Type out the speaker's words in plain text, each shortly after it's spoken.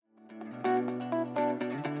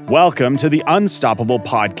Welcome to the Unstoppable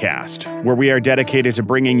Podcast, where we are dedicated to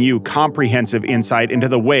bringing you comprehensive insight into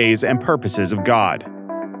the ways and purposes of God.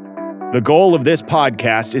 The goal of this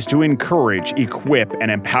podcast is to encourage, equip,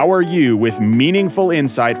 and empower you with meaningful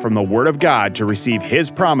insight from the Word of God to receive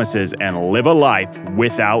His promises and live a life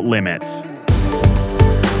without limits.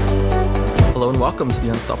 Hello and welcome to the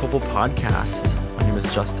Unstoppable Podcast. My name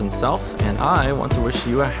is Justin Self, and I want to wish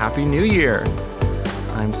you a Happy New Year.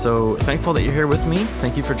 I'm so thankful that you're here with me.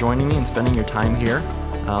 Thank you for joining me and spending your time here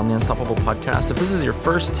on the Unstoppable Podcast. If this is your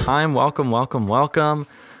first time, welcome.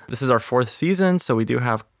 This is our fourth season, so we do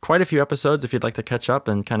have quite a few episodes if you'd like to catch up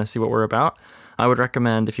and kind of see what we're about. I would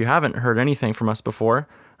recommend, if you haven't heard anything from us before,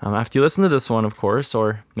 after you listen to this one, of course,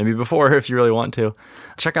 or maybe before if you really want to,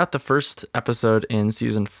 check out the first episode in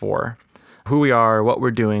season 4. Who we are, what we're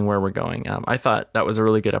doing, where we're going. I thought that was a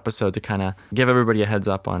really good episode to kind of give everybody a heads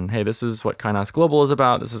up on, hey, this is what Kainos Global is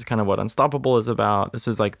about. This is kind of what Unstoppable is about. This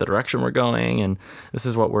is like the direction we're going, and this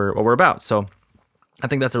is what we're about. So I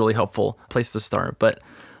think that's a really helpful place to start. But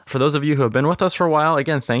for those of you who have been with us for a while,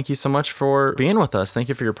 again, thank you so much for being with us. Thank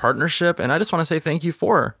you for your partnership. And I just want to say thank you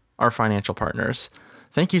for our financial partners.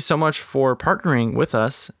 Thank you so much for partnering with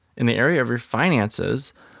us in the area of your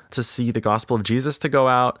finances to see the gospel of Jesus to go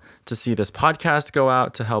out, to see this podcast go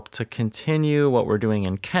out, to help to continue what we're doing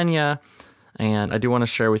in Kenya. And I do want to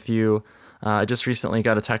share with you, I just recently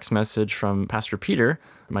got a text message from Pastor Peter,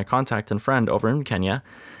 my contact and friend over in Kenya.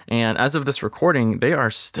 And as of this recording, they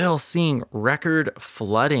are still seeing record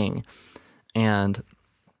flooding. And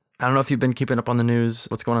I don't know if you've been keeping up on the news,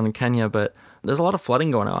 what's going on in Kenya, but there's a lot of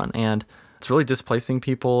flooding going on. And it's really displacing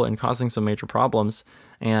people and causing some major problems.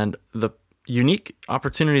 And the unique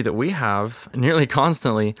opportunity that we have nearly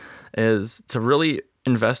constantly is to really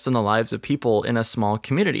invest in the lives of people in a small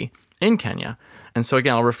community in Kenya. And so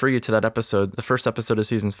again, I'll refer you to that episode, the first episode of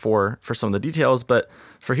season 4 for some of the details. But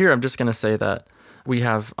for here, I'm just going to say that we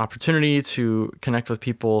have opportunity to connect with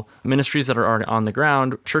people, ministries that are already on the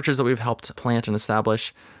ground, churches that we've helped plant and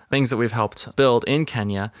establish, things that we've helped build in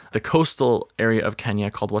Kenya, the coastal area of Kenya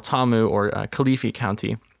called Watamu or Kilifi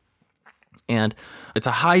County. And it's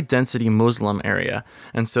a high-density Muslim area.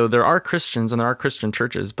 And so there are Christians and there are Christian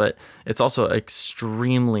churches, but it's also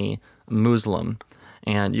extremely Muslim.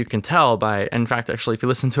 And you can tell by, in fact, actually, if you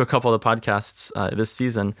listen to a couple of the podcasts this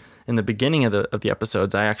season, in the beginning of the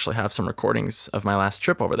episodes, I actually have some recordings of my last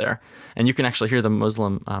trip over there. And you can actually hear the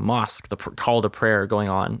Muslim mosque, the call to prayer going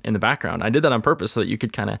on in the background. I did that on purpose so that you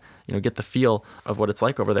could kind of, get the feel of what it's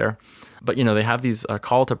like over there. But, they have these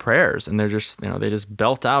call to prayers, and they're just, they just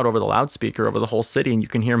belt out over the loudspeaker over the whole city, and you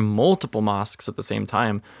can hear multiple mosques at the same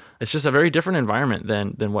time. It's just a very different environment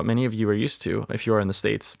than what many of you are used to if you are in the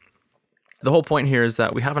States. The whole point here is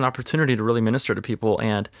that we have an opportunity to really minister to people.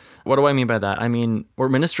 And what do I mean by that? I mean, we're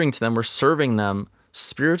ministering to them, we're serving them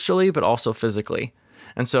spiritually, but also physically.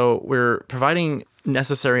 And so we're providing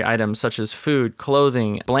necessary items such as food,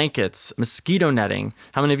 clothing, blankets, mosquito netting.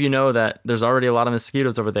 How many of you know that there's already a lot of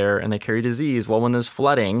mosquitoes over there and they carry disease? Well, when there's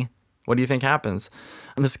flooding, what do you think happens?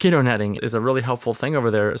 Mosquito netting is a really helpful thing over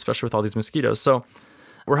there, especially with all these mosquitoes. So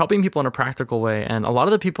we're helping people in a practical way. And a lot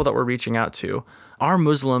of the people that we're reaching out to are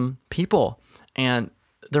Muslim people. And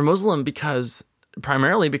they're Muslim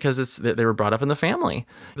primarily because they were brought up in the family.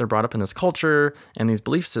 They're brought up in this culture and these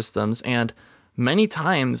belief systems. And many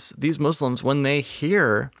times these Muslims, when they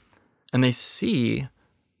hear and they see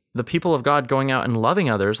the people of God going out and loving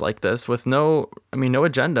others like this with no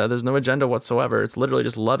agenda, there's no agenda whatsoever. It's literally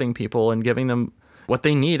just loving people and giving them what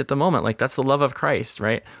they need at the moment. Like, that's the love of Christ,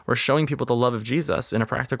 right? We're showing people the love of Jesus in a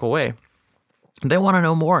practical way. They want to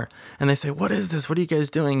know more. And they say, what is this? What are you guys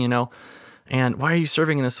doing? And why are you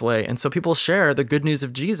serving in this way? And so people share the good news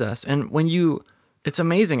of Jesus. And it's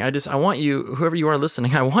amazing. I want you, whoever you are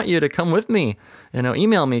listening, I want you to come with me.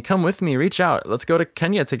 Email me, come with me, reach out. Let's go to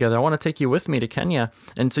Kenya together. I want to take you with me to Kenya.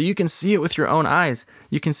 And so you can see it with your own eyes.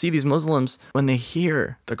 You can see these Muslims, when they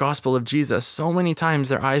hear the gospel of Jesus, so many times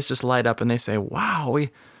their eyes just light up and they say, wow,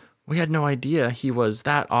 we had no idea he was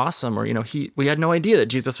that awesome. Or, we had no idea that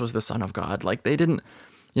Jesus was the Son of God. Like, they didn't,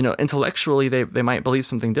 intellectually they might believe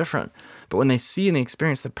something different. But when they see and they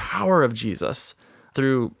experience the power of Jesus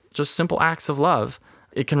through just simple acts of love,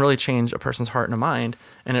 it can really change a person's heart and a mind,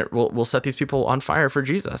 and it will set these people on fire for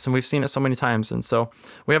Jesus. And we've seen it so many times. And so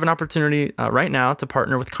we have an opportunity right now to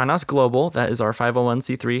partner with Kainos Global. That is our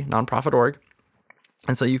 501c3 nonprofit org.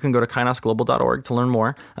 And so you can go to kainosglobal.org to learn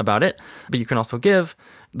more about it. But you can also give.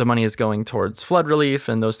 The money is going towards flood relief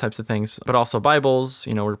and those types of things, but also Bibles.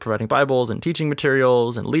 We're providing Bibles and teaching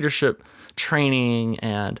materials and leadership training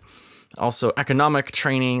and also economic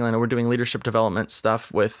training. I know we're doing leadership development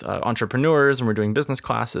stuff with entrepreneurs, and we're doing business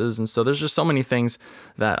classes. And so there's just so many things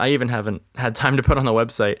that I even haven't had time to put on the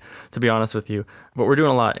website, to be honest with you. But we're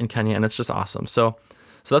doing a lot in Kenya, and it's just awesome. So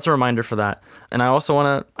that's a reminder for that. And I also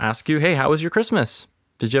want to ask you, hey, how was your Christmas?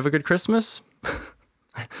 Did you have a good Christmas?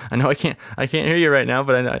 I know I can't hear you right now,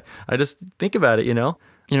 but I just think about it,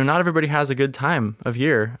 not everybody has a good time of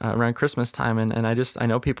year around Christmas time. And I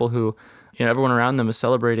know people who, everyone around them is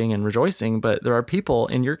celebrating and rejoicing, but there are people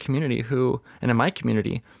in your community and in my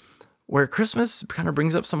community where Christmas kind of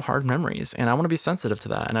brings up some hard memories. And I want to be sensitive to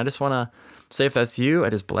that. And I just want to say, if that's you, I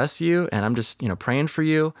just bless you. And I'm just, praying for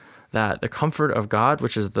you that the comfort of God,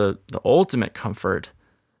 which is the ultimate comfort,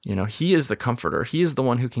 He is the comforter. He is the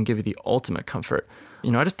one who can give you the ultimate comfort.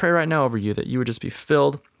 I just pray right now over you that you would just be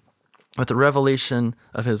filled with the revelation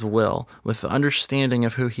of His will, with the understanding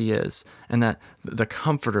of who He is, and that the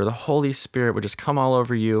Comforter, the Holy Spirit, would just come all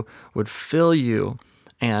over you, would fill you,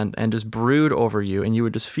 and just brood over you, and you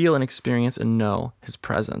would just feel and experience and know His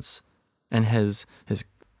presence and His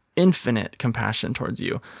infinite compassion towards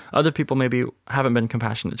you. Other people maybe haven't been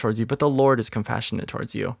compassionate towards you, but the Lord is compassionate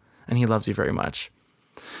towards you, and He loves you very much.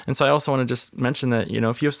 And so I also want to just mention that,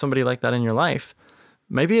 if you have somebody like that in your life,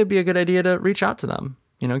 maybe it'd be a good idea to reach out to them.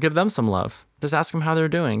 Give them some love. Just ask them how they're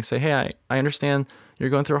doing. Say, hey, I understand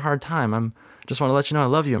you're going through a hard time. I just want to let you know I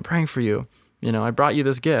love you. I'm praying for you. I brought you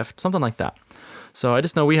this gift, something like that. So I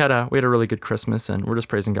just know we had a really good Christmas, and we're just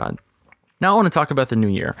praising God. Now I want to talk about the new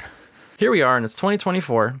year. Here we are, and it's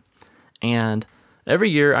 2024, and every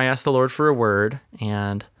year I ask the Lord for a word,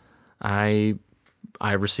 and I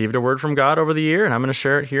received a word from God over the year, and I'm going to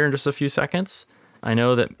share it here in just a few seconds. I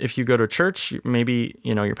know that if you go to church, maybe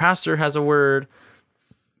your pastor has a word.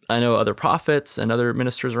 I know other prophets and other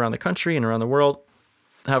ministers around the country and around the world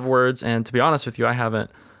have words, and to be honest with you, I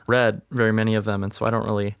haven't read very many of them, and so I don't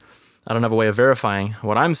have a way of verifying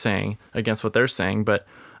what I'm saying against what they're saying, but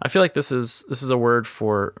I feel like this is a word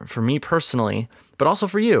for me personally, but also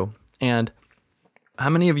for you. And how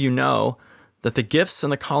many of you know that the gifts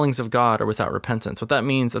and the callings of God are without repentance? What that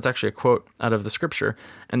means, that's actually a quote out of the scripture,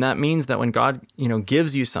 and that means that when God,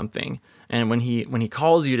 gives you something, and when he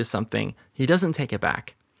calls you to something, He doesn't take it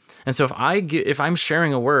back. And so if I'm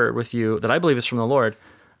sharing a word with you that I believe is from the Lord,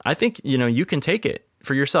 I think, you can take it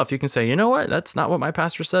for yourself. You can say, you know what, that's not what my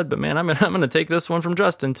pastor said, but man, I'm going to take this one from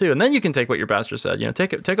Justin too. And then you can take what your pastor said,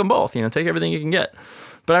 take them both, take everything you can get.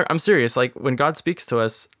 But I'm serious. Like, when God speaks to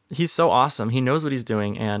us, He's so awesome. He knows what He's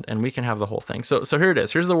doing, and we can have the whole thing. So here it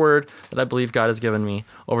is. Here's the word that I believe God has given me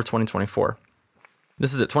over 2024.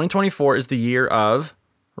 This is it. 2024 is the year of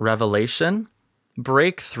revelation,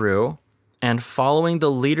 breakthrough, and following the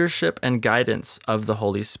leadership and guidance of the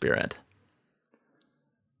Holy Spirit.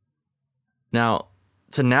 Now,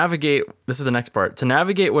 this is the next part. To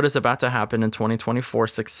navigate what is about to happen in 2024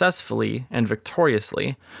 successfully and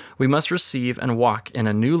victoriously, we must receive and walk in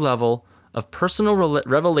a new level of personal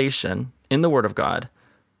revelation in the Word of God.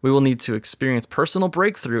 We will need to experience personal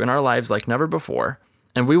breakthrough in our lives like never before,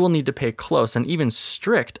 and we will need to pay close and even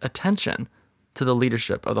strict attention to the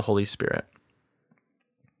leadership of the Holy Spirit.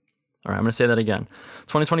 All right, I'm going to say that again.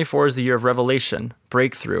 2024 is the year of revelation,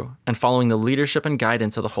 breakthrough, and following the leadership and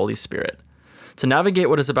guidance of the Holy Spirit. To navigate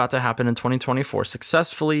what is about to happen in 2024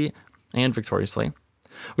 successfully and victoriously,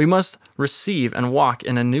 we must receive and walk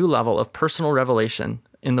in a new level of personal revelation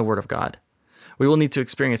in the Word of God. We will need to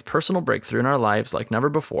experience personal breakthrough in our lives like never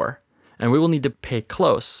before, and we will need to pay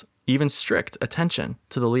close, even strict attention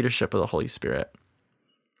to the leadership of the Holy Spirit.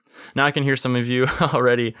 Now I can hear some of you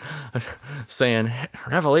already saying,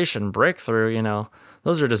 revelation, breakthrough,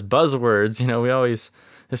 those are just buzzwords.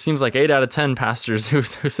 It seems like 8 out of 10 pastors who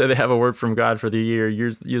say they have a word from God for the year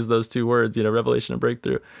use those two words, revelation and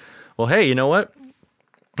breakthrough. Well, hey, you know what?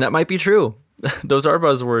 That might be true. Those are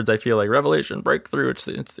buzzwords, I feel like. Revelation, breakthrough,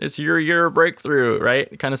 it's your year of breakthrough, right?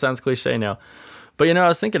 It kind of sounds cliche now. But, I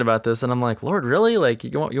was thinking about this, and I'm like, Lord, really? Like,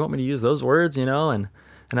 you want me to use those words, And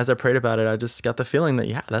as I prayed about it, I just got the feeling that,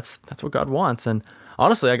 yeah, that's what God wants. And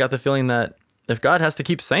honestly, I got the feeling that if God has to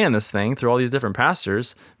keep saying this thing through all these different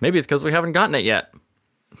pastors, maybe it's because we haven't gotten it yet.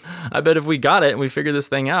 I bet if we got it and we figured this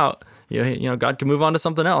thing out, God can move on to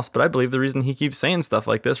something else. But I believe the reason He keeps saying stuff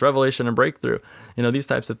like this, revelation and breakthrough, these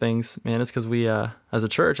types of things, man, it's because we, as a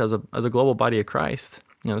church, as a global body of Christ,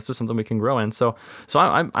 this is something we can grow in. So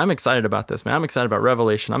I'm excited about this, man. I'm excited about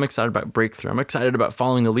revelation. I'm excited about breakthrough. I'm excited about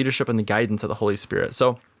following the leadership and the guidance of the Holy Spirit.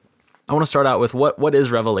 So I want to start out with what is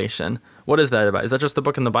revelation? What is that about? Is that just the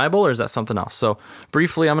book in the Bible, or is that something else? So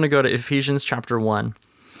briefly, I'm going to go to Ephesians chapter 1.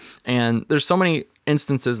 And there's so many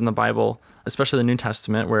instances in the Bible especially the New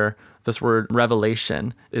Testament, where this word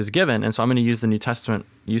revelation is given. And so I'm going to use the New Testament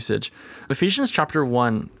usage. Ephesians chapter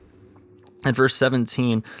 1 and verse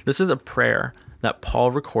 17, this is a prayer that Paul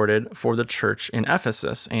recorded for the church in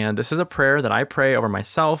Ephesus. And this is a prayer that I pray over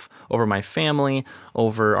myself, over my family,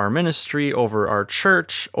 over our ministry, over our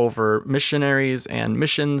church, over missionaries and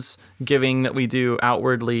missions giving that we do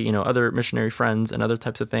outwardly, other missionary friends and other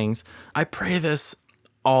types of things. I pray this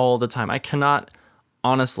all the time. I cannot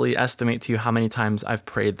honestly estimate to you how many times I've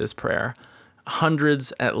prayed this prayer.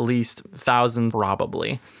 Hundreds, at least, thousands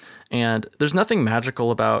probably. And there's nothing magical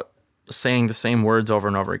about saying the same words over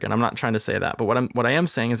and over again. I'm not trying to say that, but what I am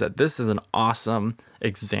saying is that this is an awesome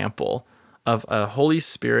example of a Holy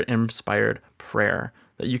Spirit inspired prayer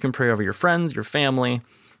that you can pray over your friends, your family,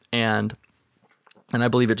 and I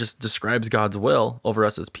believe it just describes God's will over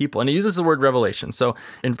us as people. And it uses the word revelation. So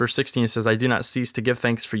in verse 16, it says, I do not cease to give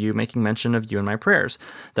thanks for you, making mention of you in my prayers,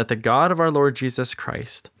 that the God of our Lord Jesus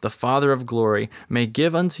Christ, the Father of glory, may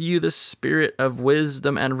give unto you the spirit of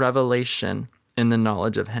wisdom and revelation in the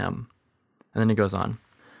knowledge of him. And then he goes on.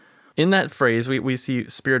 In that phrase, we see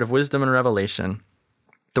spirit of wisdom and revelation.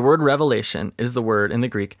 The word revelation is the word in the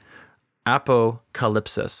Greek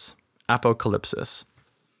apocalypsis. Apocalypsis.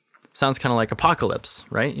 Sounds kind of like apocalypse,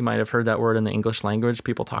 right? You might have heard that word in the English language.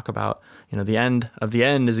 People talk about, the end of the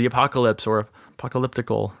end is the apocalypse or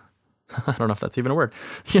apocalyptical. I don't know if that's even a word.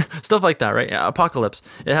 Yeah, stuff like that, right? Yeah, apocalypse.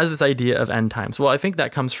 It has this idea of end times. Well, I think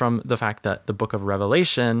that comes from the fact that the book of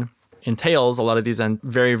Revelation entails a lot of these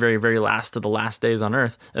very, very, very last of the last days on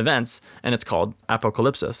earth events, and it's called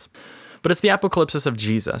apocalypsis. But it's the apocalypsis of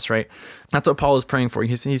Jesus, right? That's what Paul is praying for.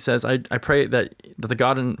 He says, I pray that the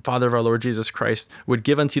God and Father of our Lord Jesus Christ would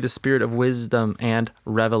give unto you the spirit of wisdom and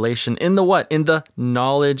revelation in the what? In the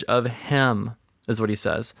knowledge of him, is what he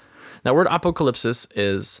says. That word apocalypsis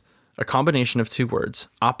is a combination of two words.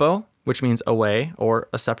 Apo, which means away or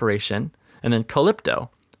a separation, and then kalypto,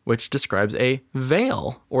 which describes a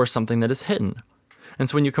veil or something that is hidden. And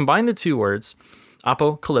so when you combine the two words,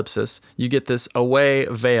 apocalypsis, you get this away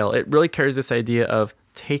veil. It really carries this idea of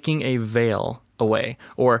taking a veil away.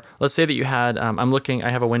 Or let's say that you had, I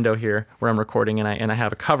have a window here where I'm recording and I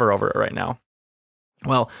have a cover over it right now.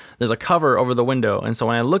 Well, there's a cover over the window, and so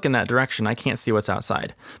when I look in that direction, I can't see what's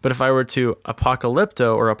outside. But if I were to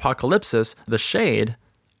apocalypto or apocalypsis, the shade,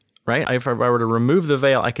 right? If I were to remove the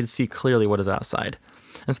veil, I could see clearly what is outside.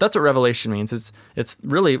 And so that's what revelation means. It's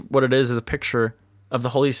really what it is a picture of the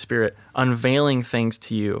Holy Spirit unveiling things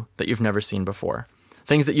to you that you've never seen before.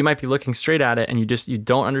 Things that you might be looking straight at it and you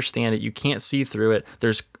don't understand it. You can't see through it.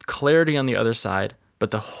 There's clarity on the other side,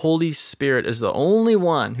 but the Holy Spirit is the only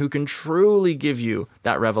one who can truly give you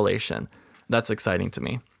that revelation. That's exciting to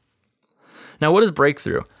me. Now, what is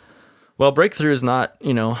breakthrough? Well, breakthrough is not,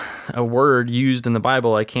 a word used in the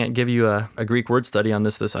Bible. I can't give you a Greek word study on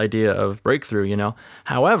this idea of breakthrough,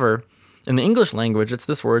 However, in the English language, it's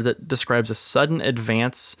this word that describes a sudden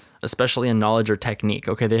advance, especially in knowledge or technique.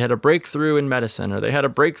 Okay, they had a breakthrough in medicine, or they had a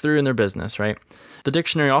breakthrough in their business, right? The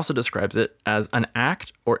dictionary also describes it as an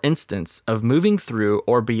act or instance of moving through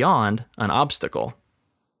or beyond an obstacle.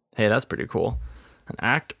 Hey, that's pretty cool. An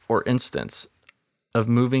act or instance of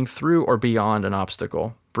moving through or beyond an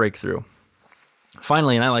obstacle. Breakthrough.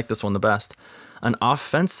 Finally, and I like this one the best, an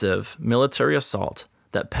offensive military assault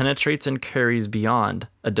that penetrates and carries beyond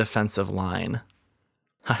a defensive line.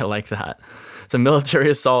 I like that. It's a military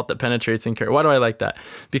assault that penetrates and carries. Why do I like that?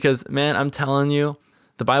 Because, man, I'm telling you,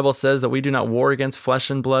 the Bible says that we do not war against flesh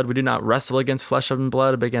and blood. We do not wrestle against flesh and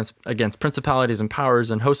blood, but against principalities and powers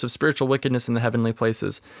and hosts of spiritual wickedness in the heavenly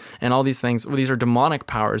places. And all these things, these are demonic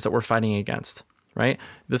powers that we're fighting against, right?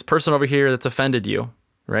 This person over here that's offended you,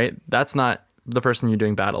 right? That's not the person you're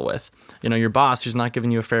doing battle with. Your boss who's not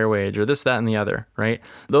giving you a fair wage, or this, that, and the other, right?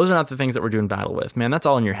 Those are not the things that we're doing battle with. Man, that's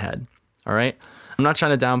all in your head, all right? I'm not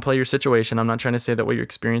trying to downplay your situation. I'm not trying to say that what you're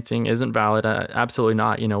experiencing isn't valid. Absolutely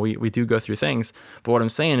not. We do go through things. But what I'm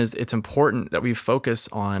saying is it's important that we focus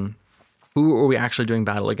on who are we actually doing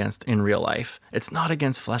battle against in real life. It's not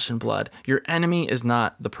against flesh and blood. Your enemy is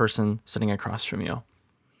not the person sitting across from you.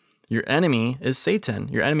 Your enemy is Satan.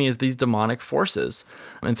 Your enemy is these demonic forces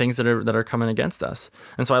and things that are coming against us.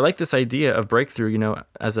 And so I like this idea of breakthrough,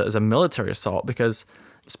 as a military assault, because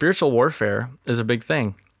spiritual warfare is a big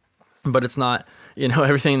thing. But it's not,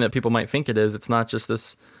 everything that people might think it is. It's not just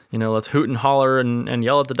this, let's hoot and holler and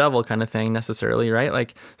yell at the devil kind of thing necessarily, right?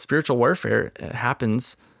 Like spiritual warfare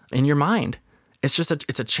happens in your mind. It's just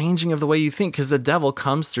it's a changing of the way you think, because the devil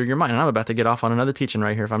comes through your mind. And I'm about to get off on another teaching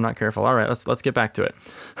right here if I'm not careful. All right, let's get back to it.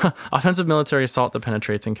 Offensive military assault that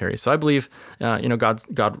penetrates and carries. So I believe,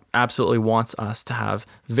 God absolutely wants us to have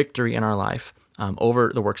victory in our life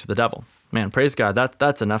over the works of the devil. Man, praise God.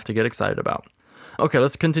 That's enough to get excited about. Okay,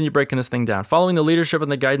 let's continue breaking this thing down. Following the leadership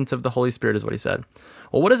and the guidance of the Holy Spirit is what he said.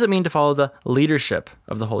 Well, what does it mean to follow the leadership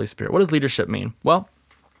of the Holy Spirit? What does leadership mean? Well,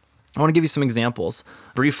 I want to give you some examples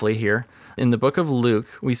briefly here. In the book of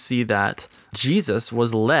Luke, we see that Jesus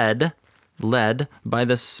was led by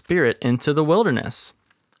the Spirit into the wilderness.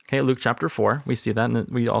 Okay, Luke chapter 4, we see that, and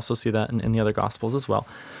we also see that in the other Gospels as well.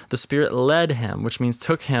 The Spirit led him, which means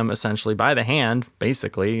took him essentially by the hand,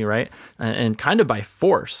 basically, right? And kind of by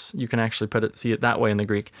force. You can actually see it that way in the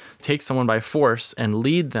Greek. Take someone by force and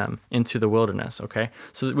lead them into the wilderness, okay?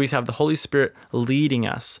 So that we have the Holy Spirit leading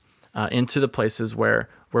us into the places where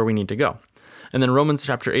we need to go. And then Romans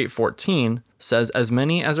chapter 8:14 says, as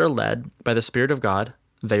many as are led by the Spirit of God,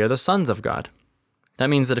 they are the sons of God. That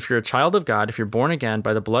means that if you're a child of God, if you're born again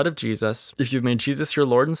by the blood of Jesus, if you've made Jesus your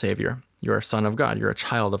Lord and Savior, you're a son of God, you're a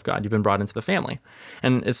child of God, you've been brought into the family.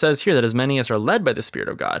 And it says here that as many as are led by the Spirit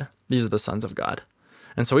of God, these are the sons of God.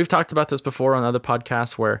 And so we've talked about this before on other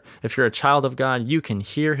podcasts where if you're a child of God, you can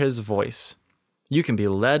hear his voice. You can be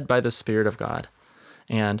led by the Spirit of God.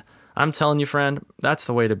 And I'm telling you, friend, that's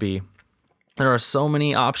the way to be. There are so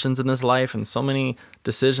many options in this life and so many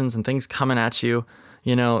decisions and things coming at you,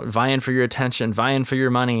 vying for your attention, vying for your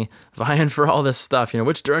money, vying for all this stuff.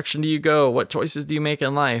 Which direction do you go? What choices do you make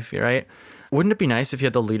in life, right? Wouldn't it be nice if you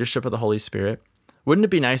had the leadership of the Holy Spirit? Wouldn't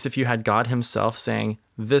it be nice if you had God himself saying,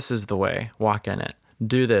 this is the way, walk in it,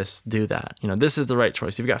 do this, do that. This is the right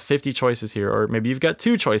choice. You've got 50 choices here, or maybe you've got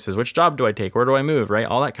 2 choices. Which job do I take? Where do I move, right?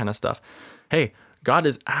 All that kind of stuff. Hey, God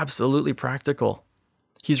is absolutely practical.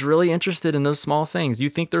 He's really interested in those small things. You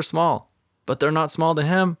think they're small, but they're not small to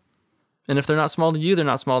him. And if they're not small to you, they're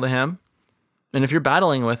not small to him. And if you're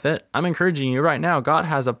battling with it, I'm encouraging you right now, God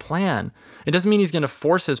has a plan. It doesn't mean he's going to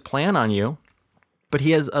force his plan on you, but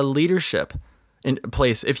he has a leadership in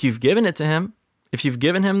place. If you've given it to him, if you've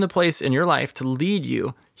given him the place in your life to lead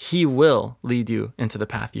you, he will lead you into the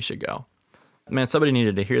path you should go. Man, somebody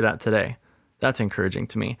needed to hear that today. That's encouraging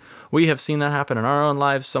to me. We have seen that happen in our own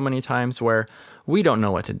lives so many times where we don't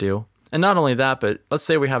know what to do. And not only that, but let's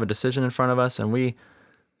say we have a decision in front of us and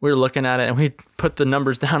we're looking at it and we put the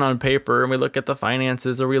numbers down on paper and we look at the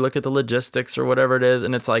finances or we look at the logistics or whatever it is.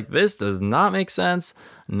 And it's like, this does not make sense.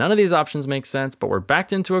 None of these options make sense, but we're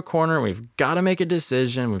backed into a corner. We've got to make a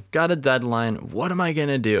decision. We've got a deadline. What am I going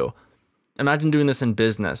to do? Imagine doing this in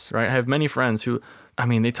business, right? I have many friends who,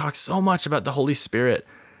 they talk so much about the Holy Spirit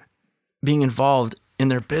being involved in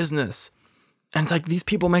their business. And it's like, these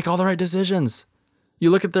people make all the right decisions. You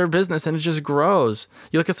look at their business and it just grows.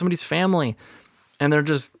 You look at somebody's family and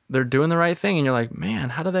they're doing the right thing. And you're like, man,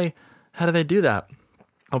 how do they do that?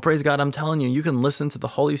 Oh, praise God. I'm telling you, you can listen to the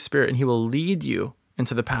Holy Spirit and he will lead you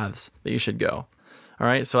into the paths that you should go. All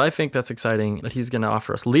right. So I think that's exciting that he's going to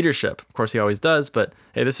offer us leadership. Of course, he always does, but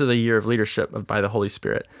hey, this is a year of leadership by the Holy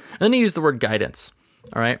Spirit. And then he used the word guidance.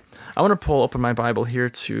 All right. I want to pull open my Bible here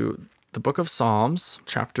to the book of Psalms,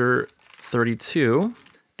 chapter 32.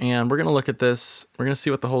 And we're going to look at this. We're going to see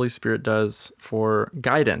what the Holy Spirit does for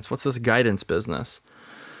guidance. What's this guidance business?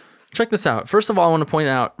 Check this out. First of all, I want to point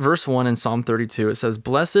out verse 1 in Psalm 32. It says,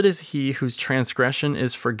 blessed is he whose transgression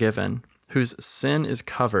is forgiven, whose sin is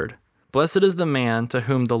covered. Blessed is the man to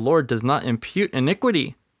whom the Lord does not impute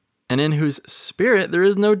iniquity, and in whose spirit there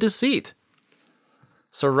is no deceit.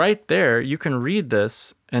 So right there, you can read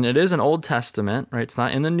this, and it is an Old Testament, right? It's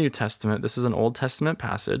not in the New Testament. This is an Old Testament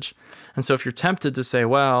passage. And so if you're tempted to say,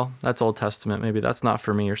 well, that's Old Testament, maybe that's not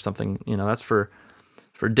for me or something, that's for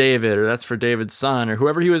David, or that's for David's son, or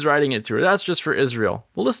whoever he was writing it to, or that's just for Israel.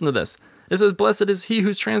 Well, listen to this. It says, blessed is he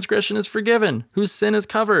whose transgression is forgiven, whose sin is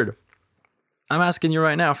covered. I'm asking you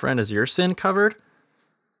right now, friend, is your sin covered?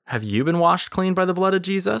 Have you been washed clean by the blood of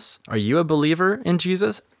Jesus? Are you a believer in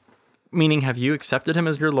Jesus? Meaning, have you accepted him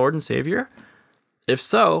as your Lord and Savior? If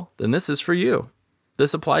so, then this is for you.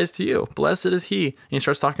 This applies to you. Blessed is he. And he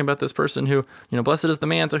starts talking about this person who, blessed is the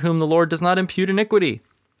man to whom the Lord does not impute iniquity.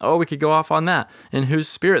 Oh, we could go off on that. In whose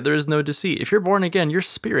spirit there is no deceit. If you're born again, your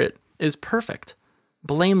spirit is perfect,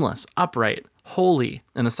 blameless, upright, holy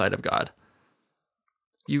in the sight of God.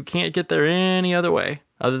 You can't get there any other way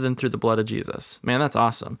other than through the blood of Jesus. Man, that's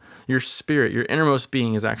awesome. Your spirit, your innermost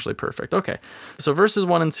being is actually perfect. Okay, so verses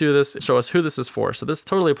 1 and 2 of this show us who this is for. So this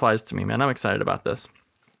totally applies to me, man. I'm excited about this.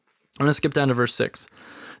 I'm going to skip down to verse 6.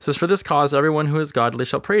 It says, for this cause, everyone who is godly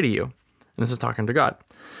shall pray to you. And this is talking to God.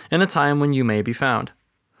 In a time when you may be found.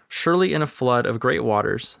 Surely in a flood of great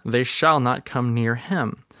waters, they shall not come near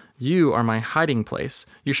him. You are my hiding place.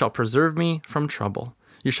 You shall preserve me from trouble.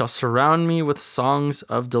 You shall surround me with songs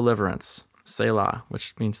of deliverance. Selah,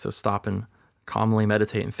 which means to stop and calmly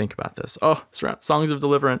meditate and think about this. Oh, songs of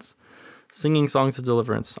deliverance. Singing songs of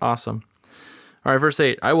deliverance. Awesome. All right, verse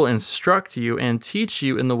 8, I will instruct you and teach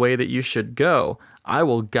you in the way that you should go. I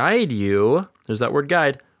will guide you, there's that word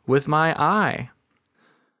guide, with my eye.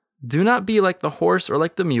 Do not be like the horse or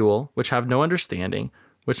like the mule, which have no understanding,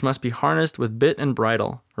 which must be harnessed with bit and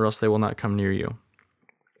bridle, or else they will not come near you.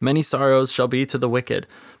 Many sorrows shall be to the wicked,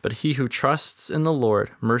 but he who trusts in the Lord,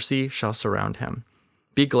 mercy shall surround him.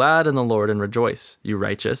 Be glad in the Lord and rejoice, you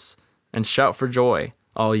righteous, and shout for joy,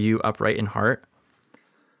 all you upright in heart.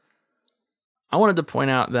 I wanted to point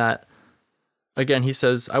out that, again, he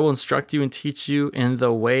says, I will instruct you and teach you in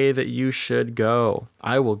the way that you should go.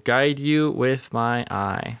 I will guide you with my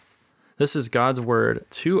eye. This is God's word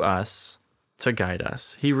to us to guide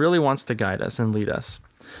us. He really wants to guide us and lead us.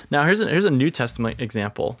 Now, here's a New Testament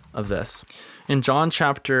example of this. In John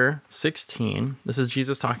chapter 16, this is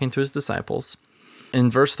Jesus talking to his disciples. In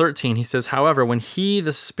verse 13, he says, however, when he,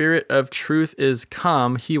 the Spirit of truth, is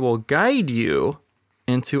come, he will guide you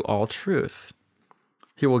into all truth.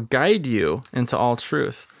 He will guide you into all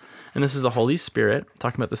truth. And this is the Holy Spirit,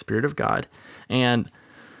 talking about the Spirit of God. And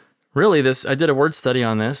really, I did a word study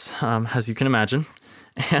on this, as you can imagine.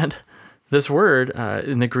 And this word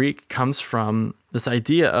in the Greek comes from this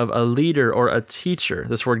idea of a leader or a teacher.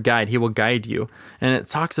 This word guide, he will guide you. And it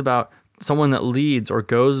talks about someone that leads or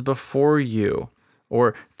goes before you.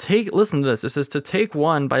 Or listen to this, it says to take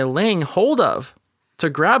one by laying hold of,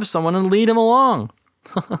 to grab someone and lead him along.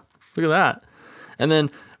 Look at that. And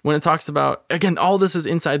then when it talks about, again, all this is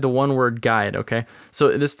inside the one word guide, okay?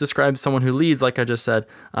 So this describes someone who leads, like I just said,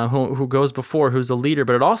 who goes before, who's a leader,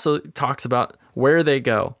 but it also talks about where they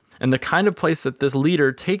go and the kind of place that this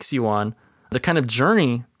leader takes you on, the kind of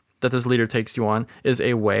journey that this leader takes you on is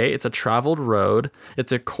a way, it's a traveled road,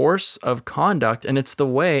 it's a course of conduct, and it's the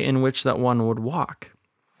way in which that one would walk.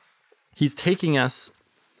 He's taking us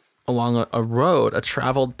along a road, a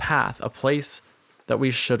traveled path, a place that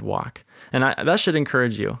we should walk. And that should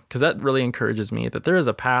encourage you, because that really encourages me, that there is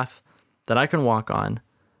a path that I can walk on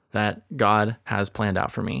that God has planned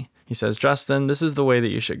out for me. He says, Justin, this is the way that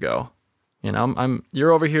you should go. You know,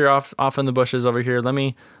 you're over here off in the bushes over here. Let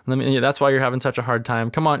me, that's why you're having such a hard time.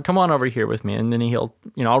 Come on over here with me. And then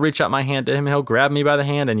I'll reach out my hand to him. He'll grab me by the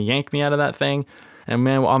hand and yank me out of that thing. And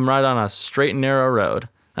man, I'm right on a straight and narrow road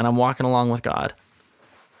and I'm walking along with God.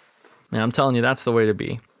 Man, I'm telling you, that's the way to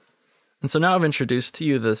be. And so now I've introduced to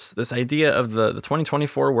you this idea of the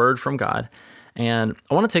 2024 word from God. And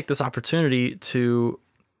I want to take this opportunity to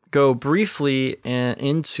go briefly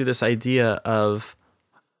into this idea of,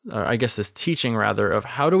 or I guess this teaching rather, of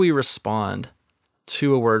how do we respond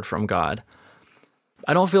to a word from God.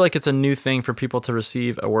 I don't feel like it's a new thing for people to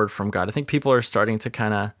receive a word from God. I think people are starting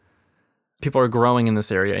to people are growing in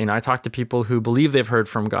this area. You know, I talk to people who believe they've heard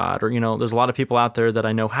from God, or, there's a lot of people out there that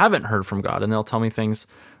I know haven't heard from God, and they'll tell me things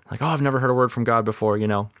like, oh, I've never heard a word from God before,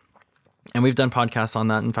 And we've done podcasts on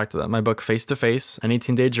that. In fact, my book, Face to Face, an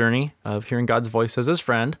 18-day journey of hearing God's voice as his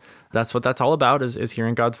friend, that's what that's all about, is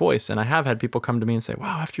hearing God's voice. And I have had people come to me and say,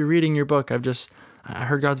 wow, after reading your book, I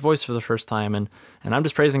heard God's voice for the first time. And I'm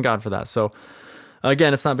just praising God for that. So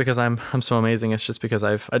again, it's not because I'm so amazing. It's just because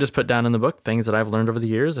I just put down in the book things that I've learned over the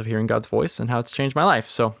years of hearing God's voice and how it's changed my life.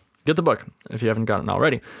 So get the book if you haven't gotten it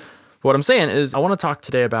already. What I'm saying is I want to talk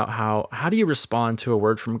today about how do you respond to a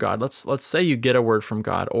word from God? Let's say you get a word from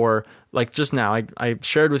God, or like just now, I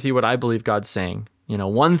shared with you what I believe God's saying.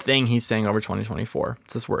 One thing he's saying over 2024.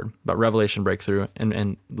 It's this word about revelation, breakthrough,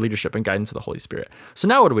 and leadership and guidance of the Holy Spirit. So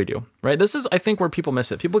now what do we do, right? This is, I think, where people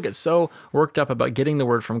miss it. People get so worked up about getting the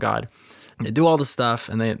word from God. They do all this stuff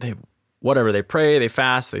and they pray, they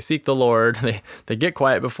fast, they seek the Lord, they get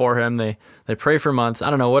quiet before him, they pray for months. I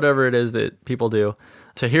don't know, whatever it is that people do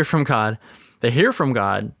to hear from God. They hear from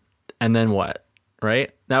God, and then what,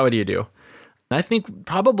 right? Now what do you do? And I think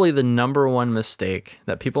probably the number one mistake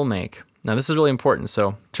that people make, now this is really important,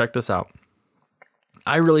 so check this out.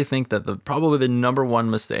 I really think that probably the number one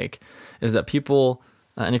mistake is that people,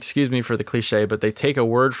 and excuse me for the cliche, but they take a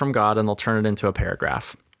word from God and they'll turn it into a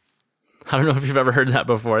paragraph. I don't know if you've ever heard that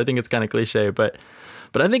before. I think it's kind of cliche, but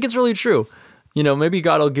I think it's really true. Maybe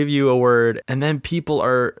God will give you a word, and then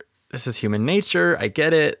this is human nature. I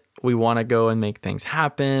get it. We want to go and make things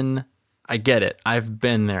happen. I get it. I've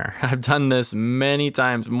been there. I've done this many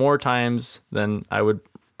times, more times than I would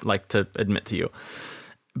like to admit to you.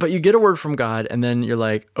 But you get a word from God, and then you're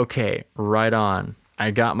like, okay, right on.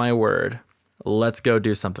 I got my word. Let's go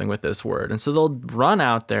do something with this word. And so they'll run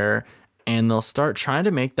out there and they'll start trying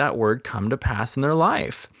to make that word come to pass in their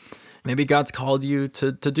life. Maybe God's called you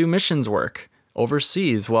to do missions work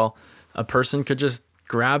overseas. Well, a person could just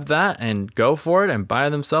grab that and go for it and buy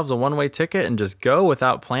themselves a one-way ticket and just go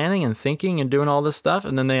without planning and thinking and doing all this stuff.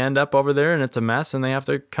 And then they end up over there and it's a mess and they have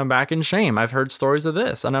to come back in shame. I've heard stories of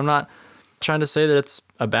this, and I'm not trying to say that it's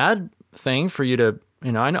a bad thing for you to,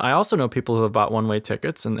 I also know people who have bought one-way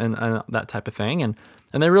tickets and that type of thing. And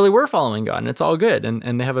they really were following God, and it's all good.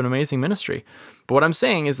 And they have an amazing ministry. But what I'm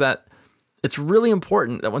saying is that it's really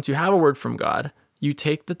important that once you have a word from God, you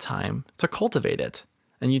take the time to cultivate it,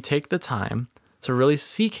 and you take the time to really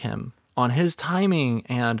seek him on his timing.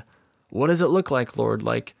 And what does it look like, Lord?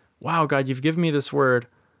 Like, wow, God, you've given me this word.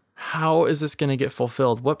 How is this going to get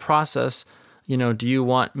fulfilled? What process, do you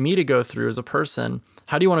want me to go through as a person?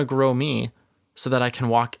 How do you want to grow me so that I can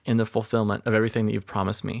walk in the fulfillment of everything that you've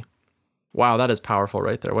promised me? Wow, that is powerful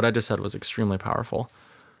right there. What I just said was extremely powerful.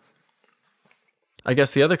 I guess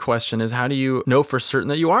the other question is, how do you know for certain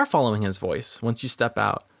that you are following his voice once you step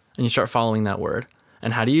out and you start following that word?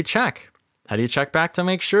 And how do you check? How do you check back to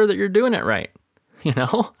make sure that you're doing it right? Do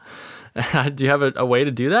you have a way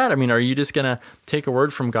to do that? I mean, are you just going to take a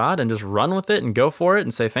word from God and just run with it and go for it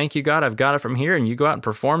and say, thank you, God, I've got it from here, and you go out and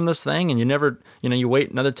perform this thing, and you never, you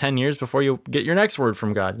wait another 10 years before you get your next word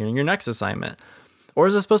from God, your next assignment? Or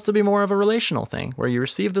is it supposed to be more of a relational thing where you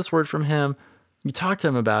receive this word from him, you talk to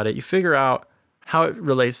him about it, you figure out how it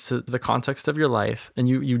relates to the context of your life, and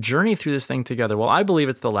you journey through this thing together? Well, I believe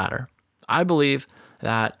it's the latter. I believe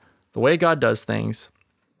that the way God does things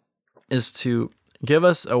is to give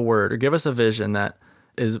us a word or give us a vision that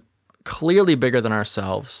is clearly bigger than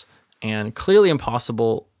ourselves and clearly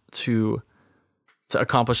impossible to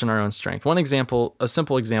accomplish in our own strength. One example, a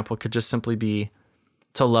simple example, could just simply be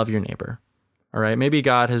to love your neighbor. All right, maybe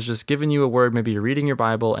God has just given you a word, maybe you're reading your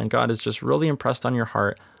Bible, and God has just really impressed on your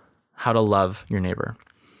heart how to love your neighbor.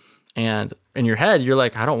 And in your head, you're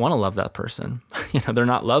like, I don't want to love that person. They're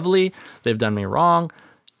not lovely. They've done me wrong.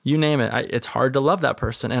 You name it. It's hard to love that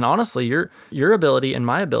person. And honestly, your ability and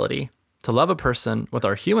my ability to love a person with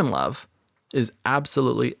our human love is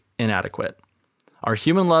absolutely inadequate. Our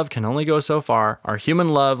human love can only go so far. Our human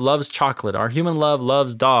love loves chocolate. Our human love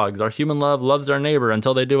loves dogs. Our human love loves our neighbor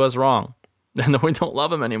until they do us wrong. And then we don't love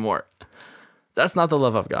them anymore. That's not the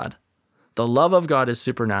love of God. The love of God is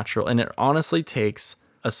supernatural, and it honestly takes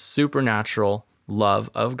a supernatural love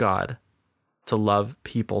of God to love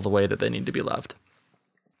people the way that they need to be loved.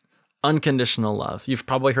 Unconditional love. You've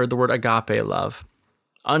probably heard the word agape love.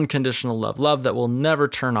 Unconditional love. Love that will never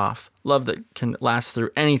turn off. Love that can last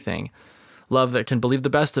through anything. Love that can believe the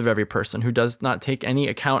best of every person, who does not take any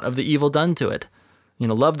account of the evil done to it.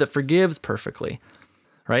 Love that forgives perfectly,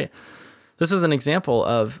 right? This is an example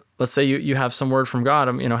of, let's say you have some word from God,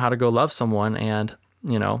 how to go love someone, and,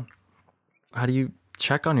 how do you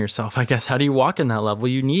check on yourself, I guess? How do you walk in that love? Well,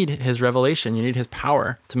 you need his revelation. You need his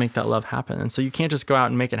power to make that love happen. And so you can't just go out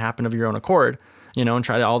and make it happen of your own accord, and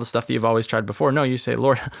try all the stuff that you've always tried before. No, you say,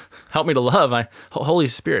 Lord, help me to love. Holy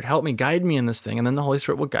Spirit, help me, guide me in this thing. And then the Holy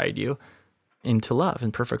Spirit will guide you into love,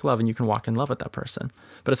 in perfect love, and you can walk in love with that person.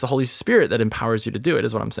 But it's the Holy Spirit that empowers you to do it,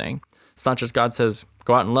 is what I'm saying. It's not just God says,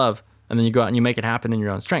 go out and love, and then you go out and you make it happen in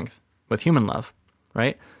your own strength with human love,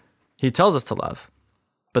 right? He tells us to love,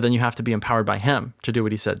 but then you have to be empowered by him to do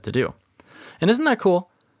what he said to do. And isn't that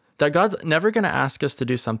cool? That God's never going to ask us to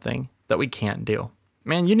do something that we can't do.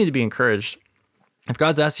 Man, you need to be encouraged. If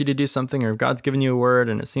God's asked you to do something, or if God's given you a word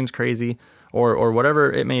and it seems crazy, or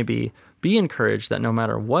whatever it may be encouraged that no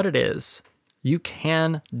matter what it is, you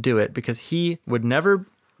can do it, because he would never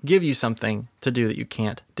give you something to do that you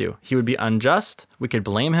can't do. He would be unjust. We could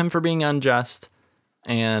blame him for being unjust,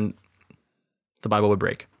 and the Bible would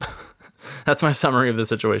break. That's my summary of the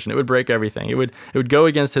situation. It would break everything. It would go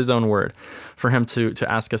against his own word for him to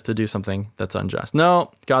ask us to do something that's unjust.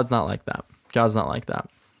 No, God's not like that. God's not like that.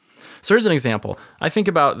 So here's an example. I think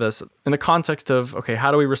about this in the context of, okay, how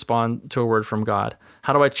do we respond to a word from God?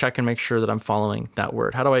 How do I check and make sure that I'm following that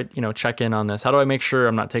word? How do I, check in on this? How do I make sure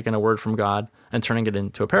I'm not taking a word from God and turning it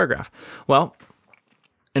into a paragraph? Well,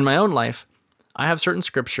 in my own life, I have certain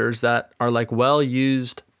scriptures that are like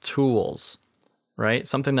well-used tools, right?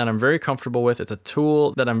 Something that I'm very comfortable with. It's a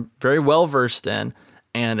tool that I'm very well versed in,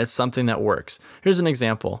 and it's something that works. Here's an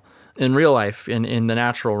example. In real life, in the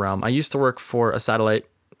natural realm, I used to work for a satellite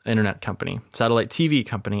internet company, satellite TV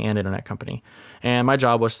company and internet company. And my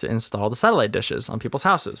job was to install the satellite dishes on people's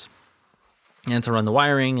houses and to run the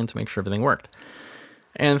wiring and to make sure everything worked.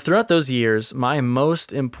 And throughout those years, my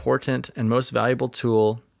most important and most valuable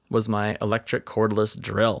tool was my electric cordless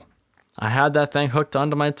drill. I had that thing hooked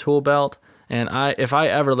onto my tool belt, and if I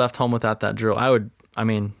ever left home without that drill, I would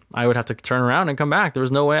have to turn around and come back. There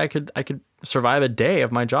was no way I could survive a day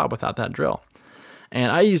of my job without that drill. And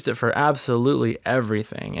I used it for absolutely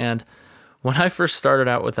everything. And When I first started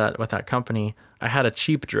out with that company, I had a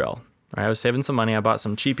cheap drill. Right? I was saving some money. I bought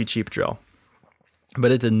some cheap drill.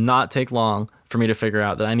 But it did not take long for me to figure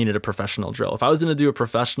out that I needed a professional drill. If I was going to do a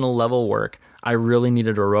professional level work, I really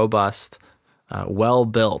needed a robust,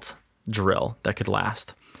 well-built drill that could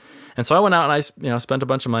last. And so I went out and I spent a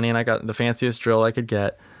bunch of money, and I got the fanciest drill I could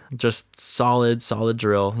get, just solid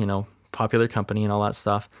drill, popular company and all that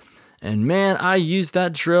stuff. And man, I used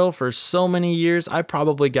that drill for so many years. I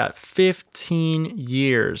probably got 15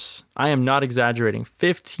 years. I am not exaggerating.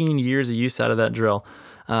 15 years of use out of that drill.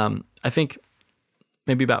 I think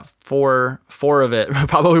maybe about four of it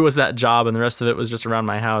probably was that job, and the rest of it was just around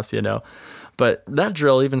my house, But that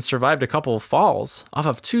drill even survived a couple of falls off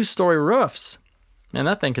of 2-story roofs. And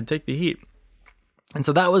that thing could take the heat. And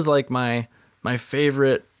so that was like my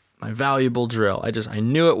favorite, my valuable drill. I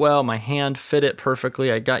knew it well. My hand fit it perfectly.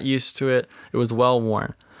 I got used to it. It was well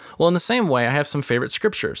worn. Well, in the same way, I have some favorite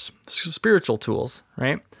scriptures, spiritual tools,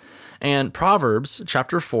 right? And Proverbs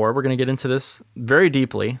chapter 4, we're going to get into this very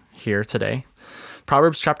deeply here today.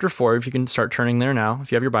 Proverbs chapter 4, if you can start turning there now,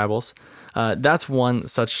 if you have your Bibles, that's one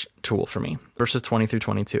such tool for me, verses 20 through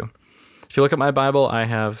 22. If you look at my Bible, I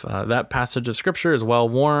have that passage of scripture is well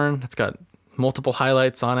worn. It's got multiple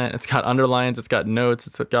highlights on it. It's got underlines. It's got notes.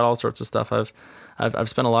 It's got all sorts of stuff. I've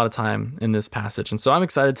spent a lot of time in this passage. And so I'm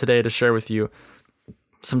excited today to share with you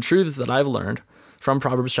some truths that I've learned from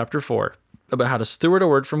Proverbs chapter 4 about how to steward a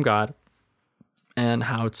word from God and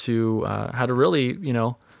how to really,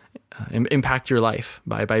 impact your life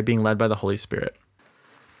by being led by the Holy Spirit.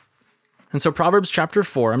 And so Proverbs chapter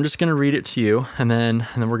 4, I'm just going to read it to you, and then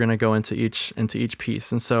we're going to go into each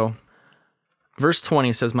piece. And so verse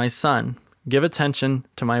 20 says, "My son, give attention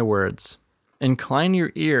to my words. Incline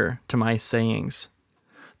your ear to my sayings.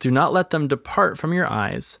 Do not let them depart from your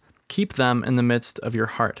eyes. Keep them in the midst of your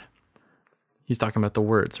heart." He's talking about the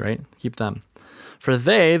words, right? Keep them. "For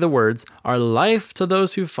they, the words, are life to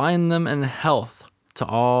those who find them, and health to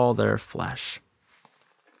all their flesh."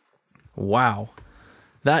 Wow.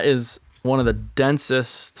 That is one of the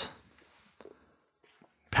densest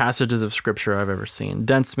passages of scripture I've ever seen.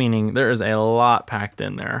 Dense meaning there is a lot packed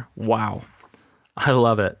in there. Wow. I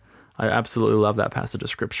love it. I absolutely love that passage of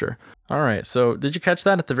scripture. All right, so did you catch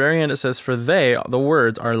that? At the very end it says, "For they, the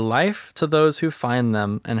words, are life to those who find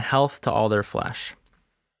them, and health to all their flesh."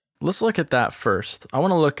 Let's look at that first. I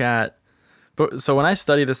want to look at, so when I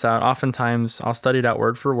study this out, oftentimes I'll study it out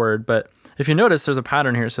word for word, but if you notice, there's a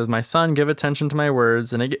pattern here. It says, "My son, give attention to my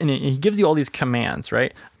words," and he gives you all these commands,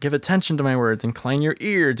 right? Give attention to my words, incline your